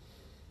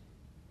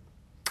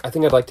 I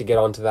think I'd like to get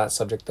onto that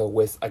subject, though,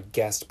 with a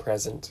guest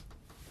present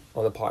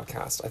on the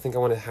podcast. I think I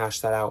want to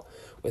hash that out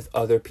with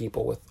other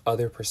people, with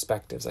other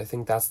perspectives. I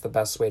think that's the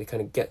best way to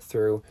kind of get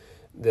through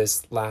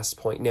this last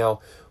point. Now,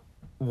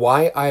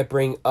 why I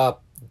bring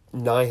up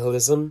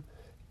nihilism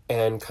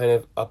and kind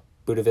of a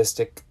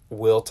Buddhistic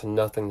will to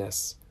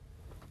nothingness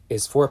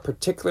is for a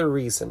particular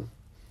reason.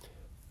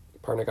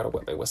 Pardon, I gotta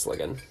wet my whistle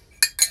again.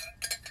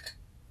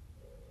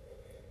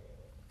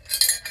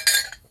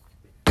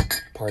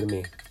 Pardon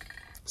me.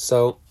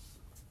 So,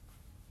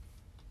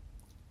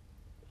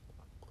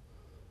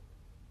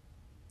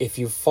 if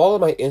you follow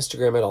my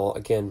Instagram at all,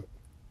 again,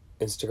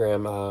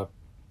 Instagram,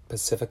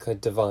 Pacifica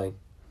Divine,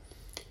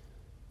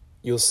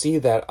 you'll see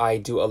that I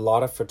do a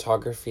lot of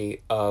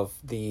photography of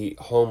the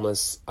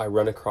homeless I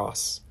run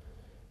across.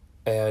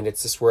 And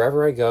it's just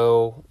wherever I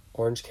go,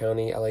 Orange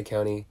County, LA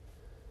County,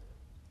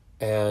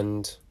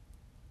 and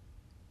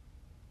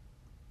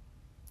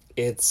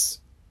it's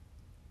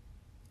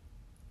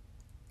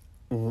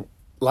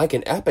like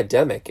an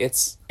epidemic.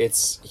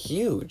 It's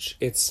huge.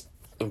 It's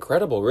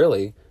incredible,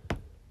 really.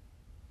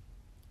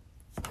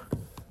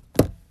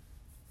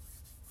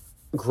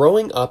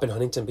 Growing up in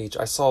Huntington Beach,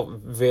 I saw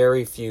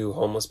very few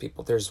homeless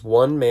people. There's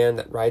one man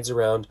that rides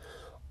around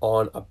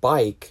on a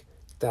bike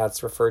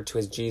that's referred to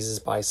as Jesus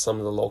by some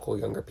of the local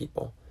younger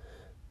people.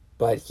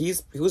 But he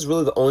was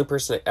really the only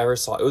person I ever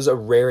saw. It was a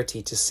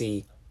rarity to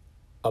see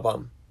a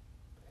bum,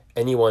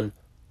 anyone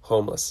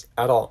homeless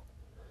at all.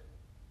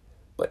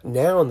 But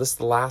now in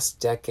this last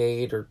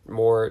decade or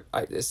more,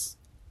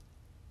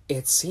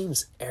 it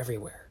seems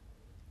everywhere.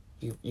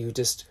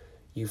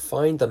 You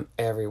find them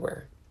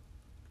everywhere.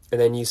 And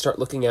then you start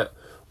looking at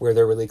where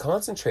they're really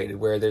concentrated,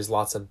 where there's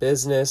lots of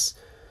business,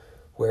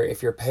 where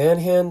if you're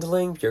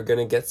panhandling, you're going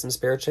to get some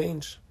spare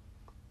change.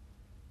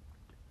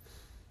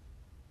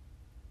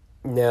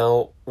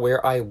 Now,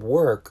 where I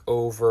work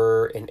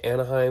over in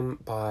Anaheim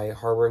by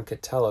Harbor and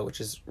Katella, which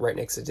is right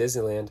next to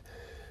Disneyland,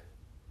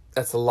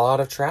 that's a lot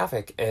of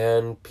traffic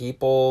and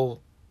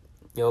people,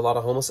 a lot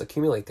of homeless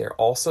accumulate there.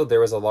 Also, there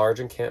was a large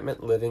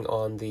encampment living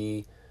on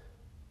the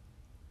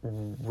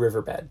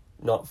riverbed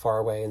not far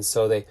away, and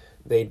so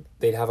they'd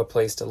have a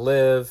place to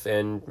live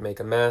and make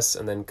a mess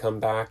and then come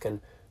back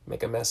and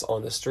make a mess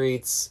on the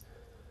streets.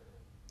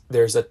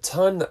 There's a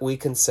ton that we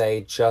can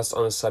say just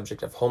on the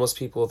subject of homeless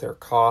people, their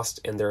cost,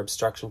 and their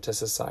obstruction to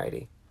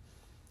society.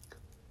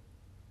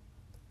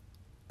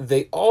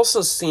 They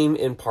also seem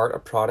in part a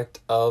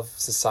product of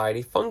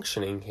society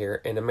functioning here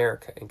in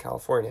America, in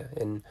California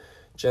in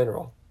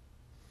general.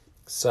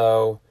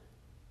 So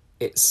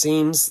it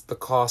seems the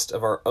cost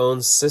of our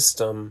own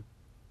system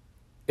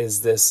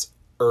is this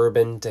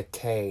urban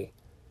decay,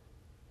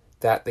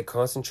 that the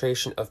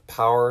concentration of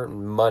power,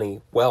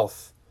 money,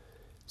 wealth,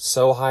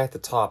 so high at the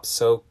top,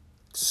 so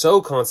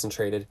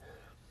concentrated,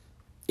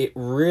 it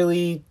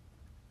really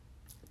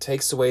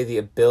takes away the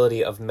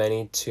ability of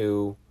many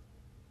to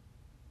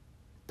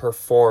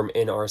perform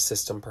in our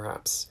system,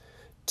 perhaps,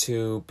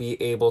 to be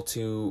able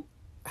to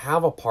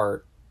have a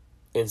part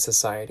in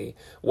society.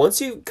 Once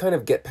you kind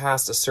of get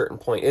past a certain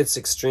point, it's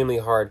extremely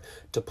hard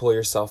to pull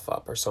yourself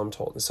up, or so I'm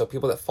told. And so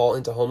people that fall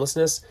into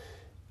homelessness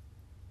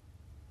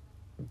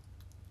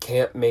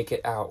can't make it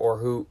out, or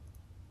who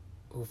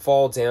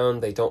fall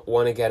down, they don't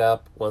want to get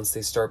up once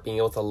they start being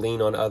able to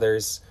lean on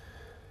others.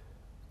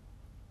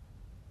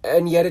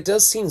 And yet it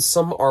does seem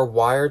some are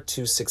wired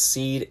to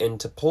succeed and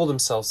to pull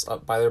themselves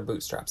up by their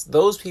bootstraps.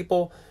 Those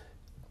people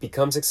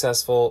become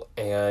successful,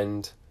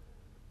 and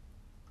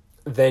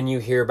then you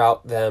hear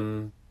about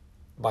them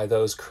by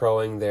those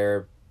crowing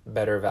their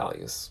better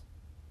values.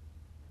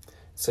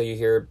 So you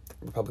hear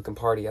the Republican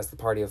Party as the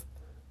party of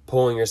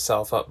pulling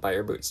yourself up by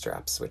your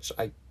bootstraps, which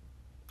I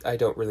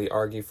don't really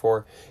argue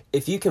for.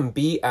 If you can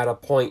be at a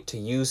point to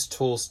use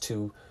tools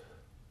to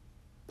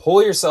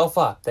pull yourself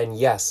up, then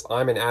yes,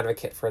 I'm an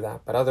advocate for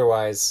that. But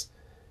otherwise,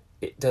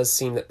 it does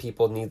seem that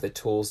people need the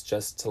tools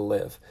just to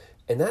live.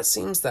 And that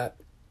seems that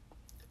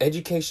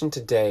education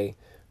today,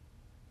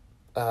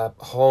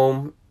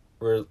 home,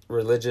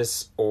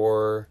 religious,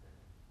 or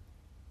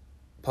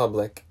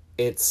public,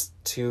 it's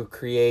to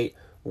create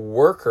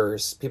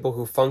workers, people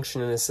who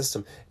function in a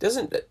system.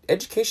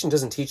 Education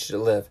doesn't teach you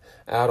to live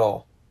at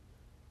all.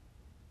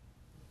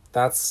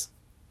 That's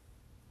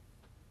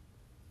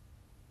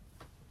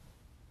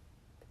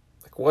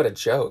like, what a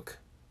joke.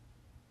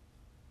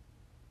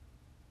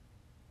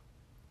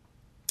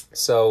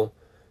 So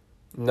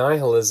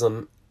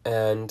nihilism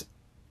and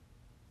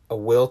a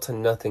will to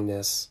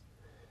nothingness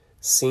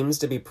seems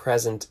to be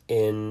present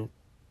in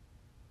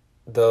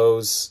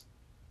those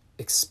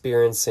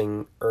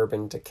experiencing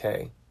urban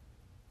decay.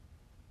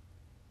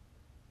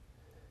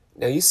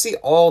 Now you see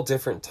all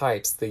different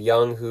types. The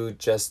young who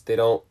just they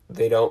don't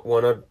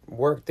want to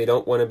work, they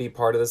don't want to be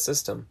part of the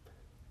system.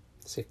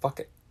 Say fuck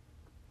it.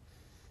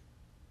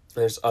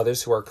 There's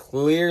others who are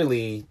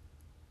clearly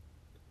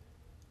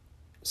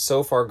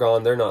so far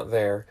gone they're not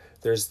there.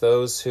 There's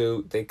those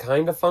who they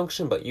kind of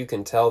function, but you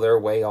can tell they're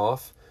way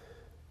off,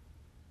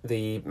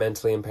 the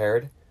mentally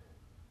impaired.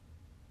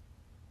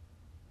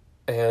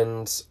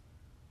 And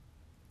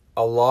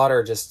a lot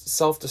are just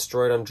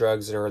self-destroyed on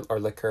drugs or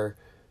liquor,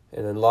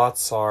 and then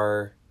lots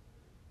are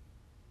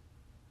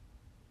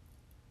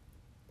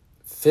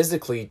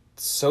physically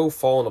so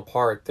fallen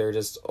apart, they're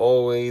just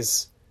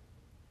always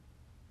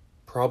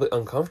probably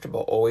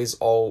uncomfortable, always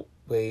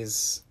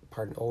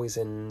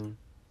in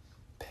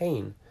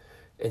pain.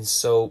 And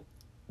so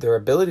their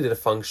ability to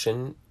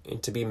function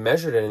and to be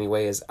measured in any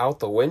way is out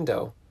the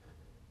window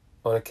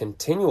on a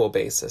continual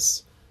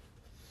basis.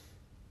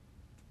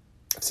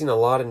 I've seen a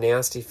lot of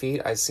nasty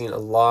feet. I've seen a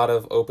lot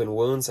of open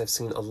wounds. I've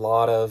seen a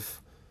lot of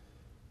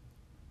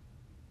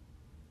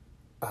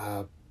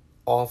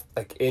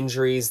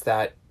injuries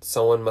that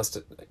someone must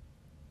have,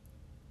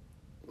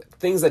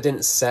 things that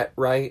didn't set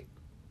right.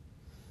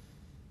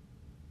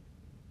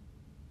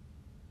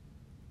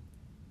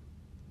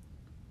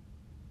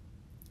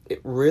 It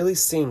really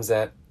seems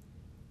that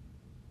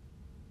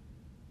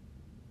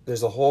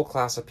there's a whole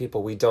class of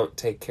people we don't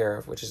take care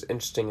of, which is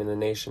interesting in a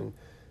nation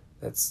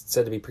that's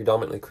said to be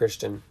predominantly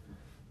Christian.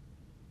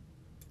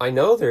 I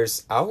know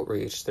there's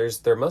outreach,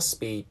 there must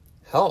be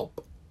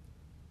help,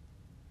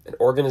 and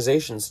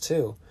organizations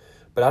too,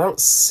 but I don't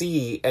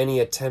see any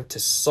attempt to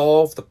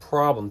solve the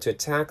problem, to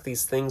attack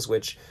these things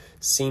which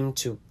seem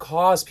to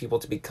cause people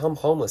to become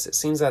homeless. It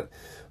seems that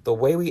the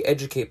way we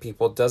educate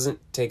people doesn't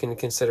take into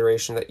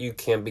consideration that you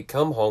can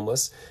become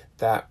homeless,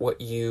 that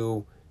what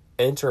you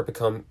enter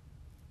upon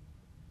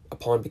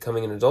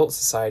becoming an adult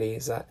society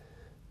is that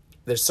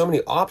there's so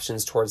many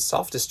options towards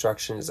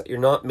self-destruction, is that you're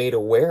not made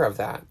aware of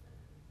that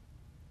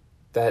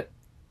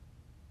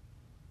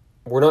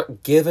we're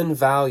not given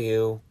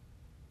value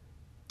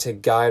to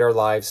guide our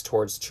lives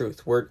towards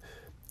truth. We're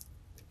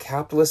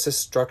capitalist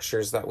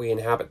structures that we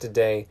inhabit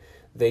today,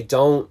 they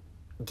don't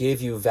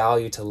give you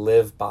value to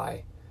live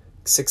by.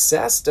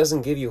 Success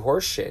doesn't give you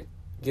horse shit,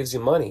 it gives you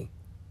money.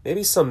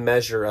 Maybe some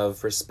measure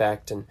of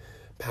respect and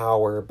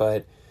power,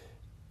 but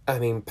I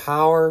mean,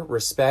 power,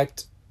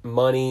 respect,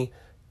 money,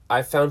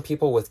 I've found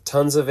people with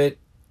tons of it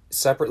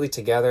separately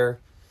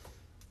together,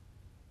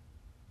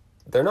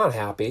 they're not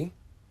happy.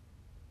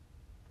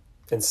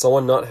 And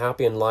someone not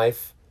happy in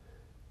life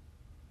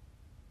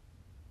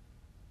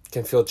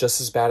can feel just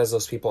as bad as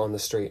those people on the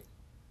street.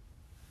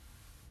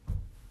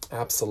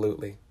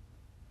 Absolutely.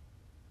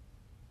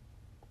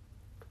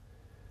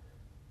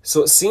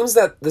 So it seems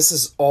that this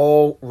is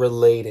all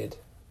related,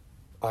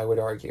 I would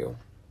argue.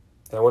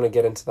 And I want to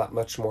get into that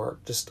much more,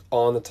 just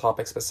on the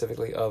topic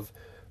specifically of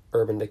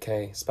urban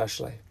decay,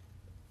 especially.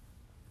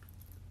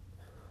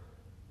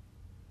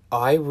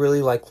 I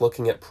really like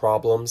looking at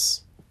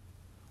problems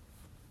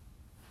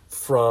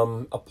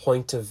from a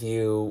point of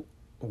view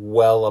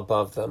well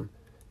above them,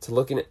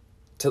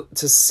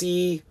 to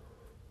see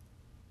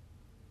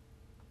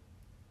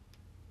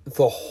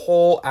the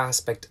whole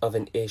aspect of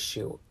an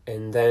issue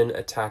and then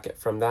attack it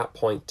from that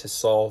point to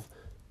solve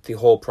the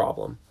whole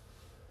problem.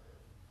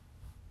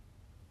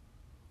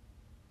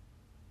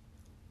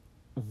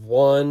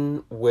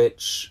 One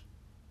which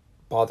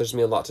bothers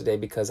me a lot today,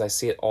 because I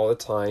see it all the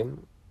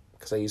time,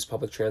 because I use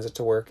public transit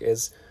to work,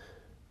 is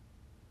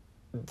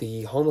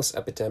the homeless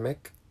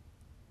epidemic.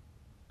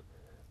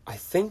 I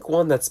think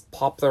one that's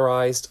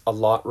popularized a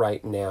lot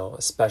right now,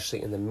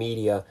 especially in the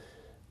media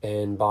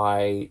and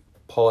by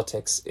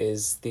politics,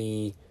 is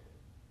the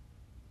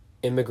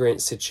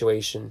immigrant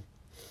situation.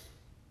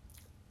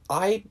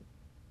 I'm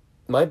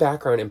my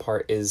background in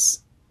part is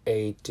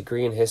a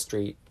degree in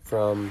history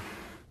from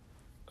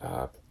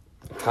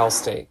Cal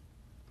State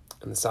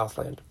in the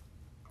Southland.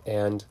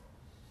 And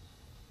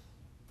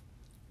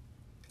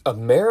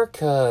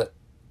America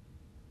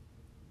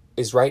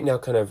is right now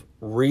kind of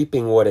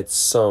reaping what it's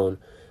sown.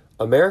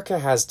 America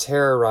has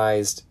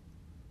terrorized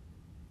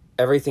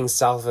everything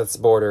south of its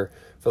border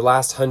for the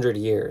last 100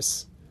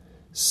 years.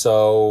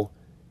 So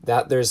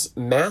that there's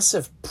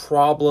massive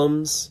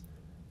problems,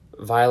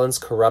 violence,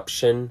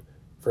 corruption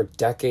for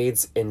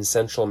decades in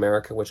Central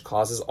America, which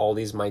causes all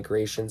these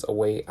migrations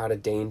away out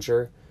of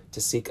danger to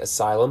seek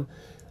asylum.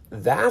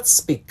 That's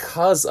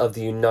because of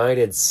the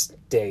United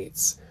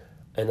States.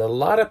 And a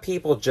lot of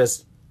people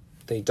just,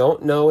 they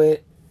don't know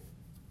it.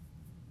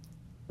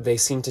 They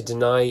seem to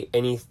deny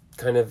any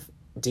kind of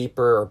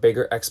deeper or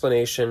bigger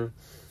explanation.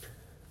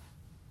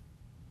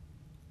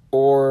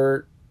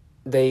 Or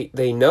they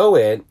know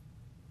it,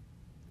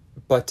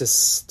 but to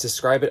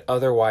describe it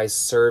otherwise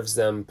serves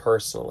them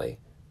personally.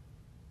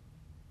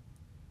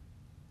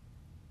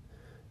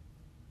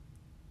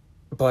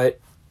 But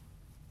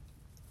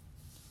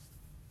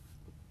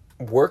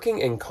working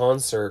in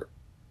concert,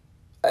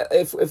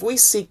 if we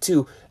seek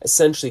to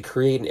essentially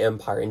create an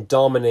empire and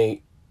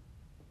dominate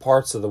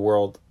parts of the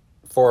world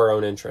for our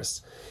own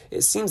interests,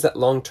 it seems that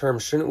long term,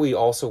 shouldn't we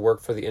also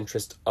work for the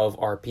interest of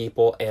our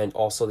people and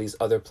also these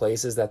other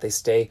places, that they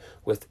stay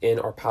within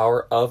our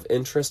power of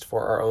interest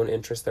for our own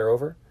interest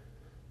thereover?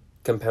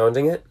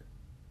 Compounding it.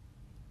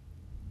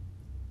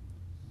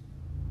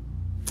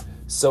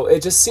 So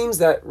it just seems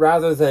that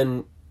rather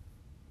than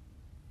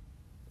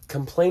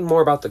complain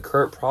more about the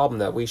current problem,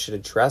 that we should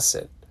address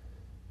it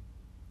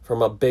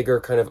from a bigger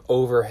kind of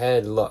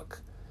overhead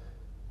look.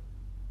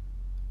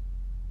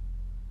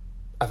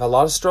 I have a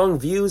lot of strong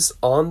views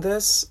on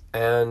this,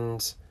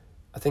 and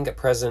I think at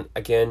present,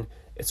 again,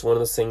 it's one of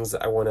those things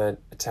that I want to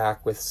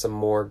attack with some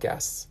more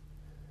guests.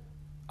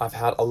 I've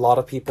had a lot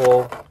of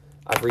people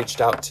I've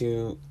reached out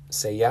to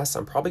say yes.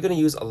 I'm probably going to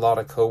use a lot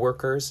of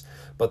coworkers,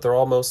 but they're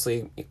all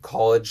mostly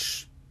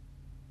college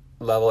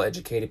level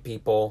educated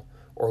people,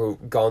 or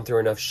who've gone through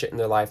enough shit in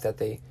their life that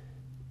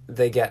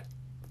they get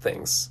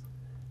things.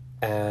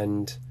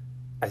 And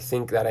I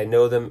think that I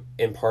know them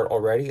in part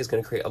already is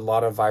going to create a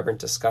lot of vibrant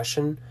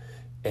discussion,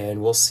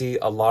 and we'll see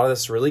a lot of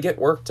this really get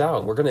worked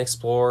out. We're going to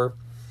explore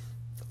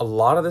a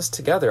lot of this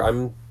together.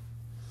 I'm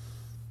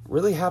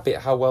really happy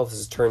at how well this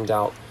has turned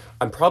out.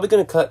 I'm probably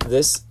going to cut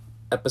this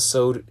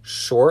episode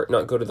short,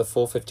 not go to the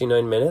full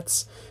 59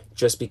 minutes,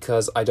 just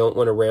because I don't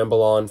want to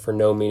ramble on for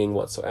no meaning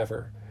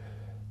whatsoever.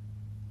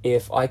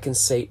 If I can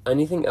say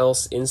anything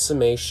else in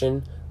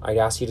summation, I'd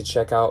ask you to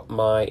check out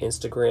my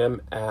Instagram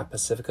at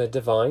Pacifica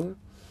Divine.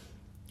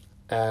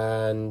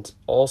 And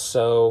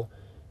also,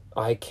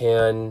 I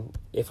can,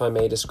 if I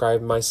may, describe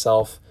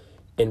myself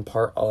in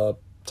part a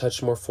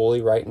touch more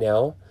fully right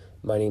now.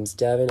 My name's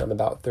Devin. I'm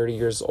about 30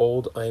 years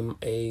old. I'm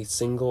a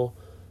single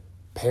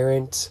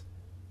parent.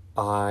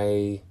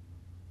 I'm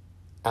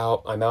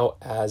out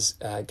as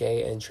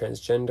gay and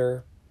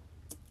transgender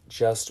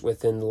just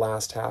within the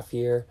last half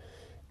year.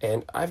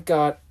 And I've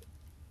got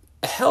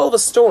a hell of a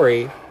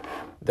story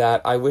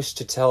that I wish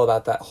to tell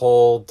about that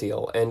whole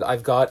deal. And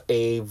I've got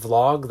a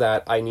vlog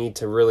that I need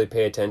to really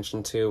pay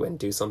attention to and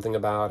do something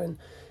about and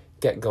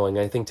get going.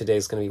 I think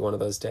today's going to be one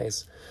of those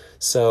days.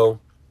 So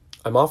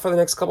I'm off for the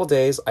next couple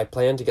days. I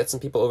plan to get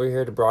some people over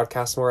here to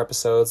broadcast more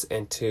episodes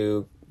and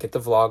to get the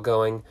vlog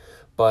going.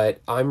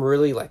 But I'm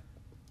really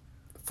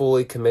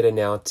fully committed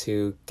now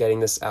to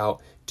getting this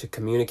out, to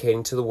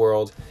communicating to the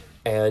world,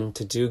 and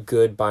to do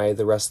good by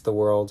the rest of the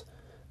world.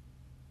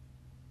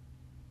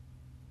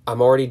 I'm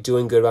already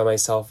doing good by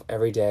myself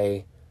every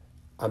day.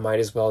 I might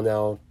as well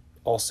now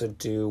also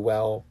do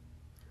well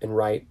and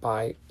right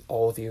by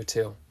all of you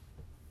too.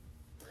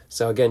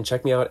 So again,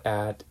 check me out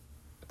at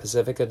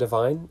Pacifica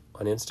Divine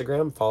on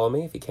Instagram. Follow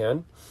me if you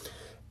can.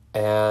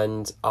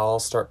 And I'll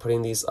start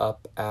putting these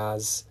up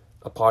as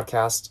a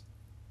podcast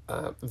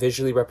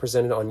visually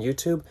represented on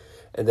YouTube.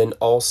 And then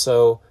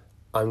also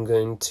I'm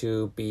going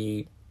to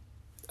be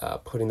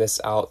putting this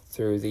out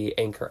through the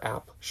Anchor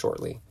app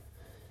shortly.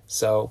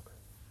 So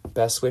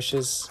best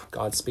wishes,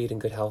 Godspeed, and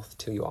good health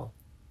to you all.